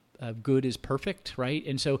good is perfect, right?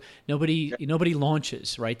 And so nobody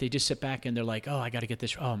launches, right? They just sit back and they're like, oh, I got to get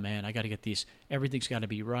this. Oh, man, I got to get these. Everything's got to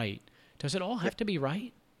be right. Does it all have to be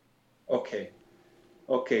right? Okay,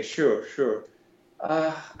 sure.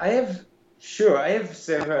 I have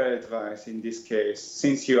several advice in this case,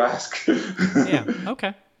 since you ask. Yeah,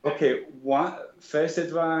 okay. Okay, first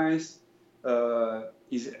advice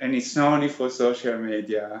is, and it's not only for social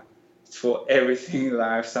media, it's for everything in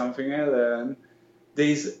life, something I learned.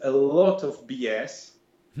 There's a lot of BS,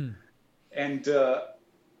 and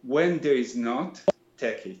when there is not,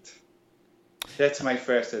 take it. That's my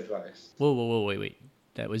first advice. Whoa, wait.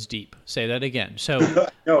 That was deep. Say that again. So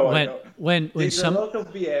when there's a lot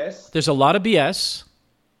of BS. There's a lot of BS.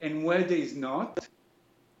 And where there is not,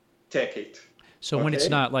 take it. So when it's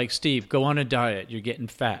not like, Steve, go on a diet, you're getting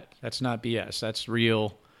fat. That's not BS. That's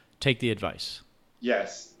real. Take the advice.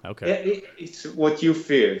 Yes. Okay. It's what you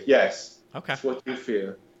feel. Yes. Okay. It's what you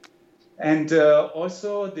feel. And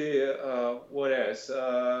also what else?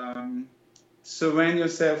 Surround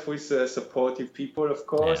yourself with supportive people, of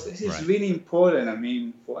course. Yeah, this is really important. I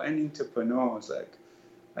mean, for any entrepreneurs, like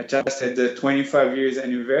I just had the 25 years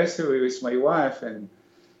anniversary with my wife, and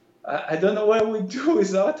I don't know what I would do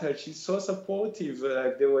without her. She's so supportive.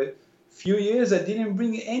 Like there were few years I didn't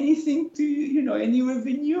bring anything to, any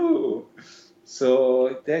revenue.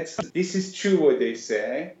 So this is true what they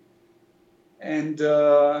say. And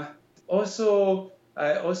also,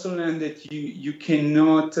 I also learned that you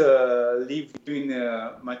cannot live doing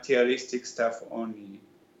materialistic stuff only.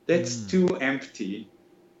 That's too empty.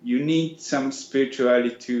 You need some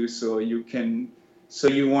spirituality too, so you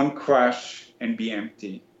won't crash and be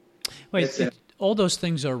empty. Wait, all those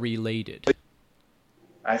things are related.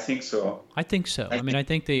 I think so. I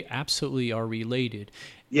think they absolutely are related.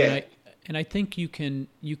 Yeah. And I think you can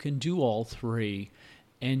do all three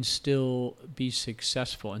and still be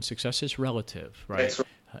successful. And success is relative, right?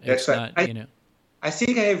 That's right. I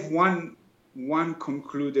think I have one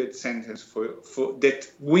concluded sentence for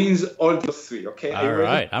that wins all the three. Okay. All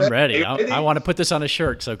right, I'm ready. I want to put this on a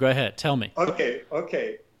shirt. So go ahead, tell me.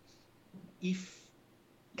 Okay.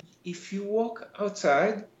 If you walk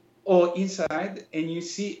outside or inside and you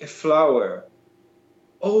see a flower,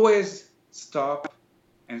 always stop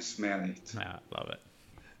and smell it. I love it.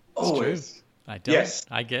 Always. True. I don't. Yes.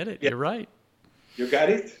 I get it. Yeah. You're right. You got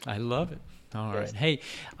it? I love it. All right. Hey,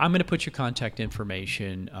 I'm going to put your contact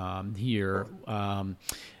information here. Man,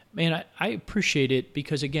 I appreciate it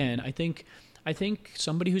because, again, I think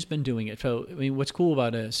somebody who's been doing it. So, I mean, what's cool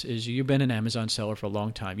about us is you've been an Amazon seller for a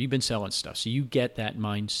long time. You've been selling stuff, so you get that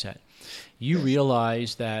mindset. You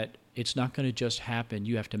realize that it's not going to just happen.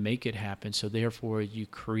 You have to make it happen. So, therefore, you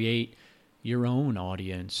create your own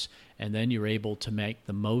audience, and then you're able to make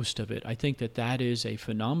the most of it. I think that is a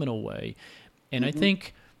phenomenal way. And I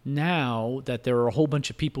think now that there are a whole bunch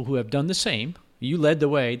of people who have done the same, you led the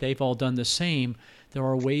way, they've all done the same, there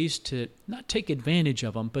are ways to not take advantage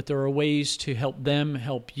of them, but there are ways to help them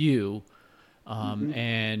help you.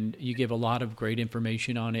 And you give a lot of great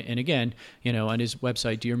information on it. And again, on his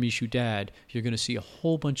website, Dear Mishu Dad, you're going to see a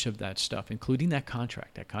whole bunch of that stuff, including that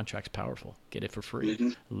contract. That contract's powerful. Get it for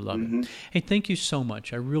free. Love it. Hey, thank you so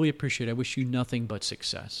much. I really appreciate it. I wish you nothing but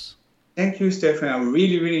success. Thank you, Stephen. I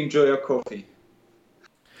really, really enjoy your coffee.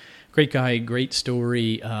 Great guy, great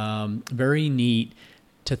story. Very neat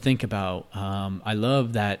to think about. I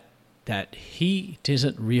love that he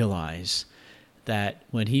doesn't realize that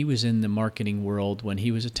when he was in the marketing world, when he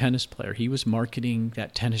was a tennis player, he was marketing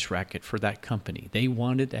that tennis racket for that company. They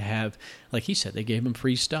wanted to have, like he said, they gave him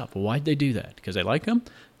free stuff. Well, why'd they do that? Because they like him?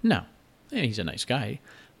 No. Yeah, he's a nice guy.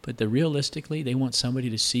 But realistically, they want somebody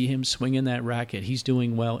to see him swinging that racket. He's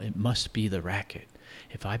doing well. It must be the racket.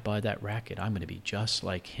 If I buy that racket, I'm going to be just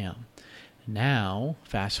like him. Now,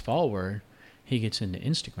 fast forward, he gets into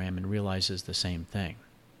Instagram and realizes the same thing.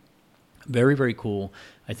 Very, very cool.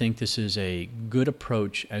 I think this is a good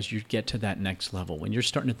approach as you get to that next level. When you're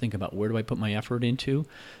starting to think about where do I put my effort into,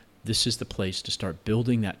 this is the place to start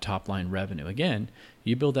building that top line revenue. Again,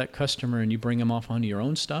 you build that customer and you bring them off onto your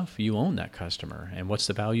own stuff, you own that customer. And what's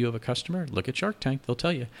the value of a customer? Look at Shark Tank. They'll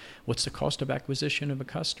tell you. What's the cost of acquisition of a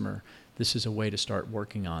customer? This is a way to start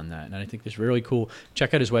working on that. And I think this is really cool.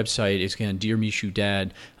 Check out his website. It's again,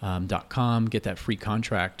 dearmishudad.com. Get that free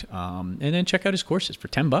contract. And then check out his courses for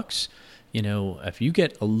 $10. You know, if you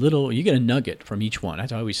get you get a nugget from each one.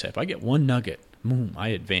 As I always say, if I get one nugget, boom, I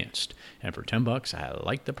advanced. And for $10, I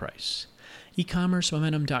like the price.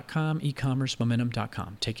 ecommercemomentum.com,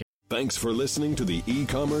 ecommercemomentum.com. Take care. Thanks for listening to the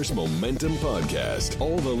E-Commerce Momentum Podcast.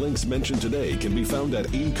 All the links mentioned today can be found at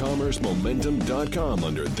ecommercemomentum.com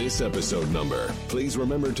under this episode number. Please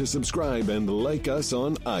remember to subscribe and like us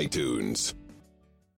on iTunes.